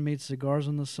cigars, handmade cigars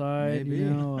on the side. Maybe. You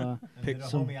know, And pick little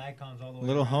some- homie icons all the way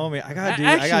Little around. homie, I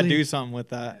Actually- gotta do something with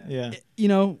that. Yeah. you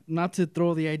know, not to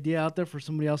throw the idea out there for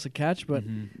somebody else to catch, but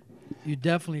Mhm. you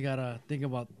definitely gotta think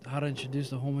about how to introduce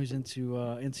the homies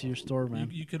into your store, man.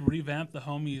 You could revamp the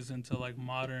homies into like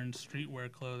modern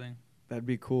streetwear clothing. That'd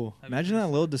be cool. That'd be Imagine that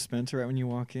nice. little dispenser right when you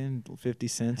walk in, 50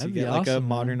 cents. That'd You be get like a awesome, man.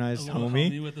 modernized A little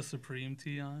homie. homie with a Supreme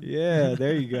tee on. Yeah,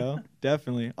 there you go.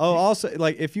 Definitely. Oh, also,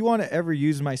 like, if you want to ever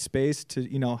use my space to,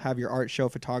 have your art show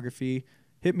photography,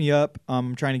 hit me up.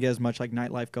 I'm trying to get as much like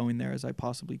nightlife going there as I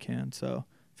possibly can. So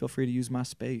feel free to use my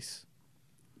space.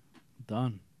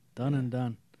 Done Yeah. and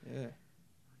done. Yeah. I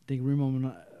think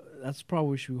Remo, that's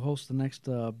probably we should host the next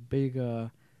big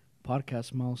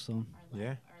podcast milestone,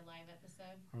 Yeah.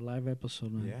 our live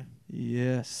episode, man. Yeah.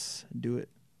 Yes. Do it.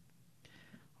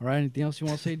 All right. Anything else you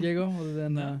want to say, Diego? Other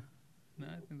than No. No,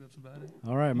 I think that's about it.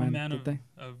 all right, I'm man. a man Good thing.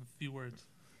 of few words.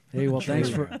 Hey, well,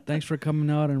 thanks for coming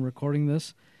out and recording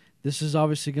this. This is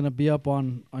obviously gonna be up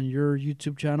on your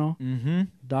YouTube channel, Mm-hmm.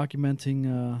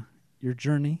 documenting your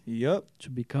journey Yep. to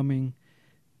becoming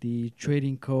the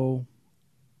Trading Co.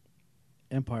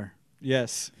 empire.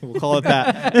 Yes. We'll call it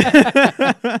that.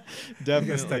 Get stuck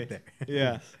Definitely. there.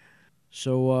 Yeah.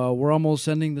 So we're almost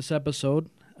ending this episode.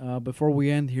 Before we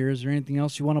end here, is there anything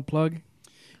else you want to plug?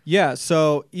 Yeah,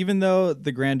 so even though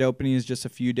the grand opening is just a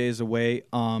few days away,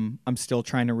 I'm still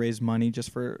trying to raise money just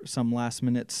for some last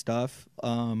minute stuff.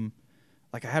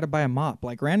 Like I had to buy a mop,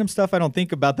 like random stuff I don't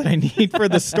think about that I need for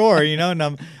the store, and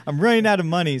I'm running out of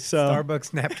money. So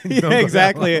Starbucks napkins. yeah, don't go that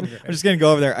exactly. long. I'm just gonna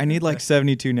go over there. I need like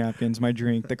 72 napkins. My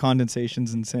drink, the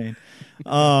condensation's insane.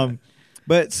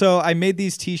 But so I made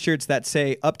these T-shirts that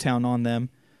say Uptown on them.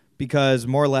 Because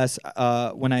more or less,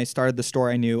 when I started the store,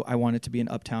 I knew I wanted to be in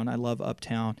Uptown. I love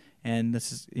Uptown. And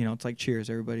this is, it's like Cheers.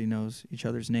 Everybody knows each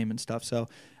other's name and stuff. So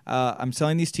I'm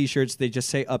selling these T-shirts. They just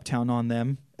say Uptown on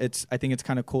them. I think it's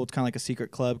kind of cool. It's kind of like a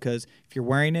secret club because if you're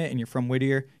wearing it and you're from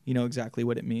Whittier, you know exactly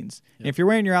what it means. Yep. And if you're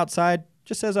wearing your outside,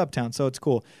 just says Uptown. So it's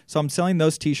cool. So I'm selling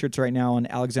those T-shirts right now on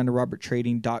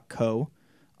alexanderroberttrading.co.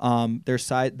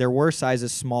 There were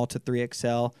sizes small to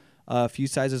 3XL. A few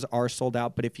sizes are sold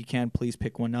out, but if you can, please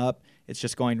pick one up. It's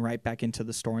just going right back into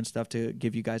the store and stuff to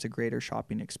give you guys a greater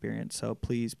shopping experience. So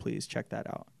please check that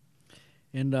out.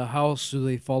 And how else do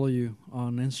they follow you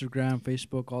on Instagram,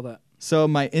 Facebook, all that? So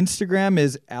my Instagram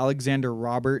is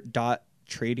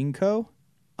alexanderrobert.tradingco.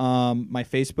 My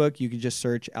Facebook, you can just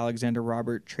search Alexander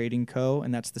Robert Trading Co.,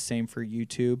 and that's the same for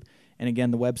YouTube. And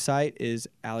again, the website is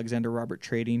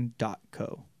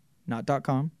alexanderroberttrading.co. Not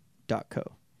 .com, .co.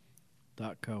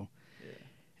 .co. Yeah.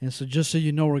 And so just so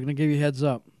you know, we're going to give you a heads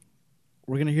up.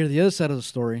 We're going to hear the other side of the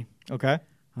story. Okay.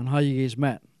 On how you guys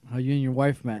met, how you and your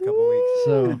wife met. A couple weeks.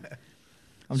 So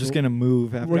I'm just going to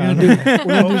move after. We're going to do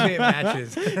Hopefully it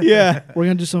matches. Yeah. We're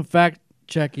going to do some fact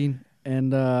checking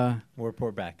and we'll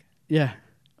report back. Yeah.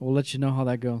 We'll let you know how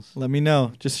that goes. Let me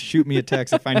know. Just shoot me a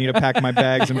text if I need to pack my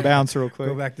bags and bounce real quick.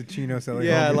 Go back to Chino selling.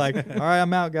 Yeah, all right,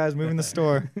 I'm out, guys. Moving the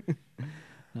store.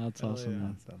 That's awesome,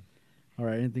 man. Awesome. All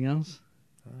right, anything else?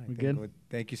 We good?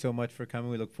 Thank you so much for coming.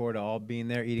 We look forward to all being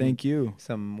there eating. Thank you.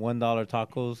 Some $1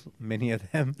 tacos, many of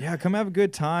them. Yeah, come have a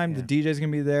good time. Yeah. The DJ's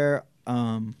going to be there.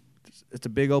 It's a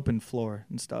big open floor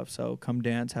and stuff, so come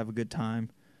dance, have a good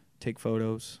time, take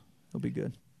photos. It'll be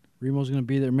good. Remo's going to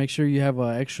be there. Make sure you have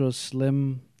an extra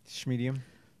slim... medium,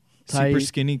 super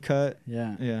skinny cut.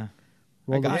 Yeah.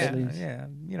 I got it. Yeah,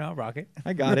 I'll rock it.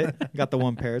 I got it. Got the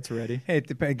one pair. It's ready. Hey,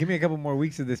 give me a couple more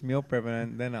weeks of this meal prep,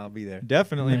 and then I'll be there.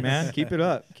 Definitely, man. Keep it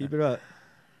up.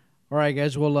 All right,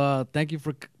 guys. Well, thank you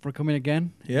for coming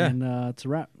again. Yeah. And it's a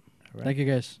wrap. Right. Thank you,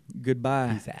 guys.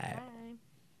 Goodbye. Peace out.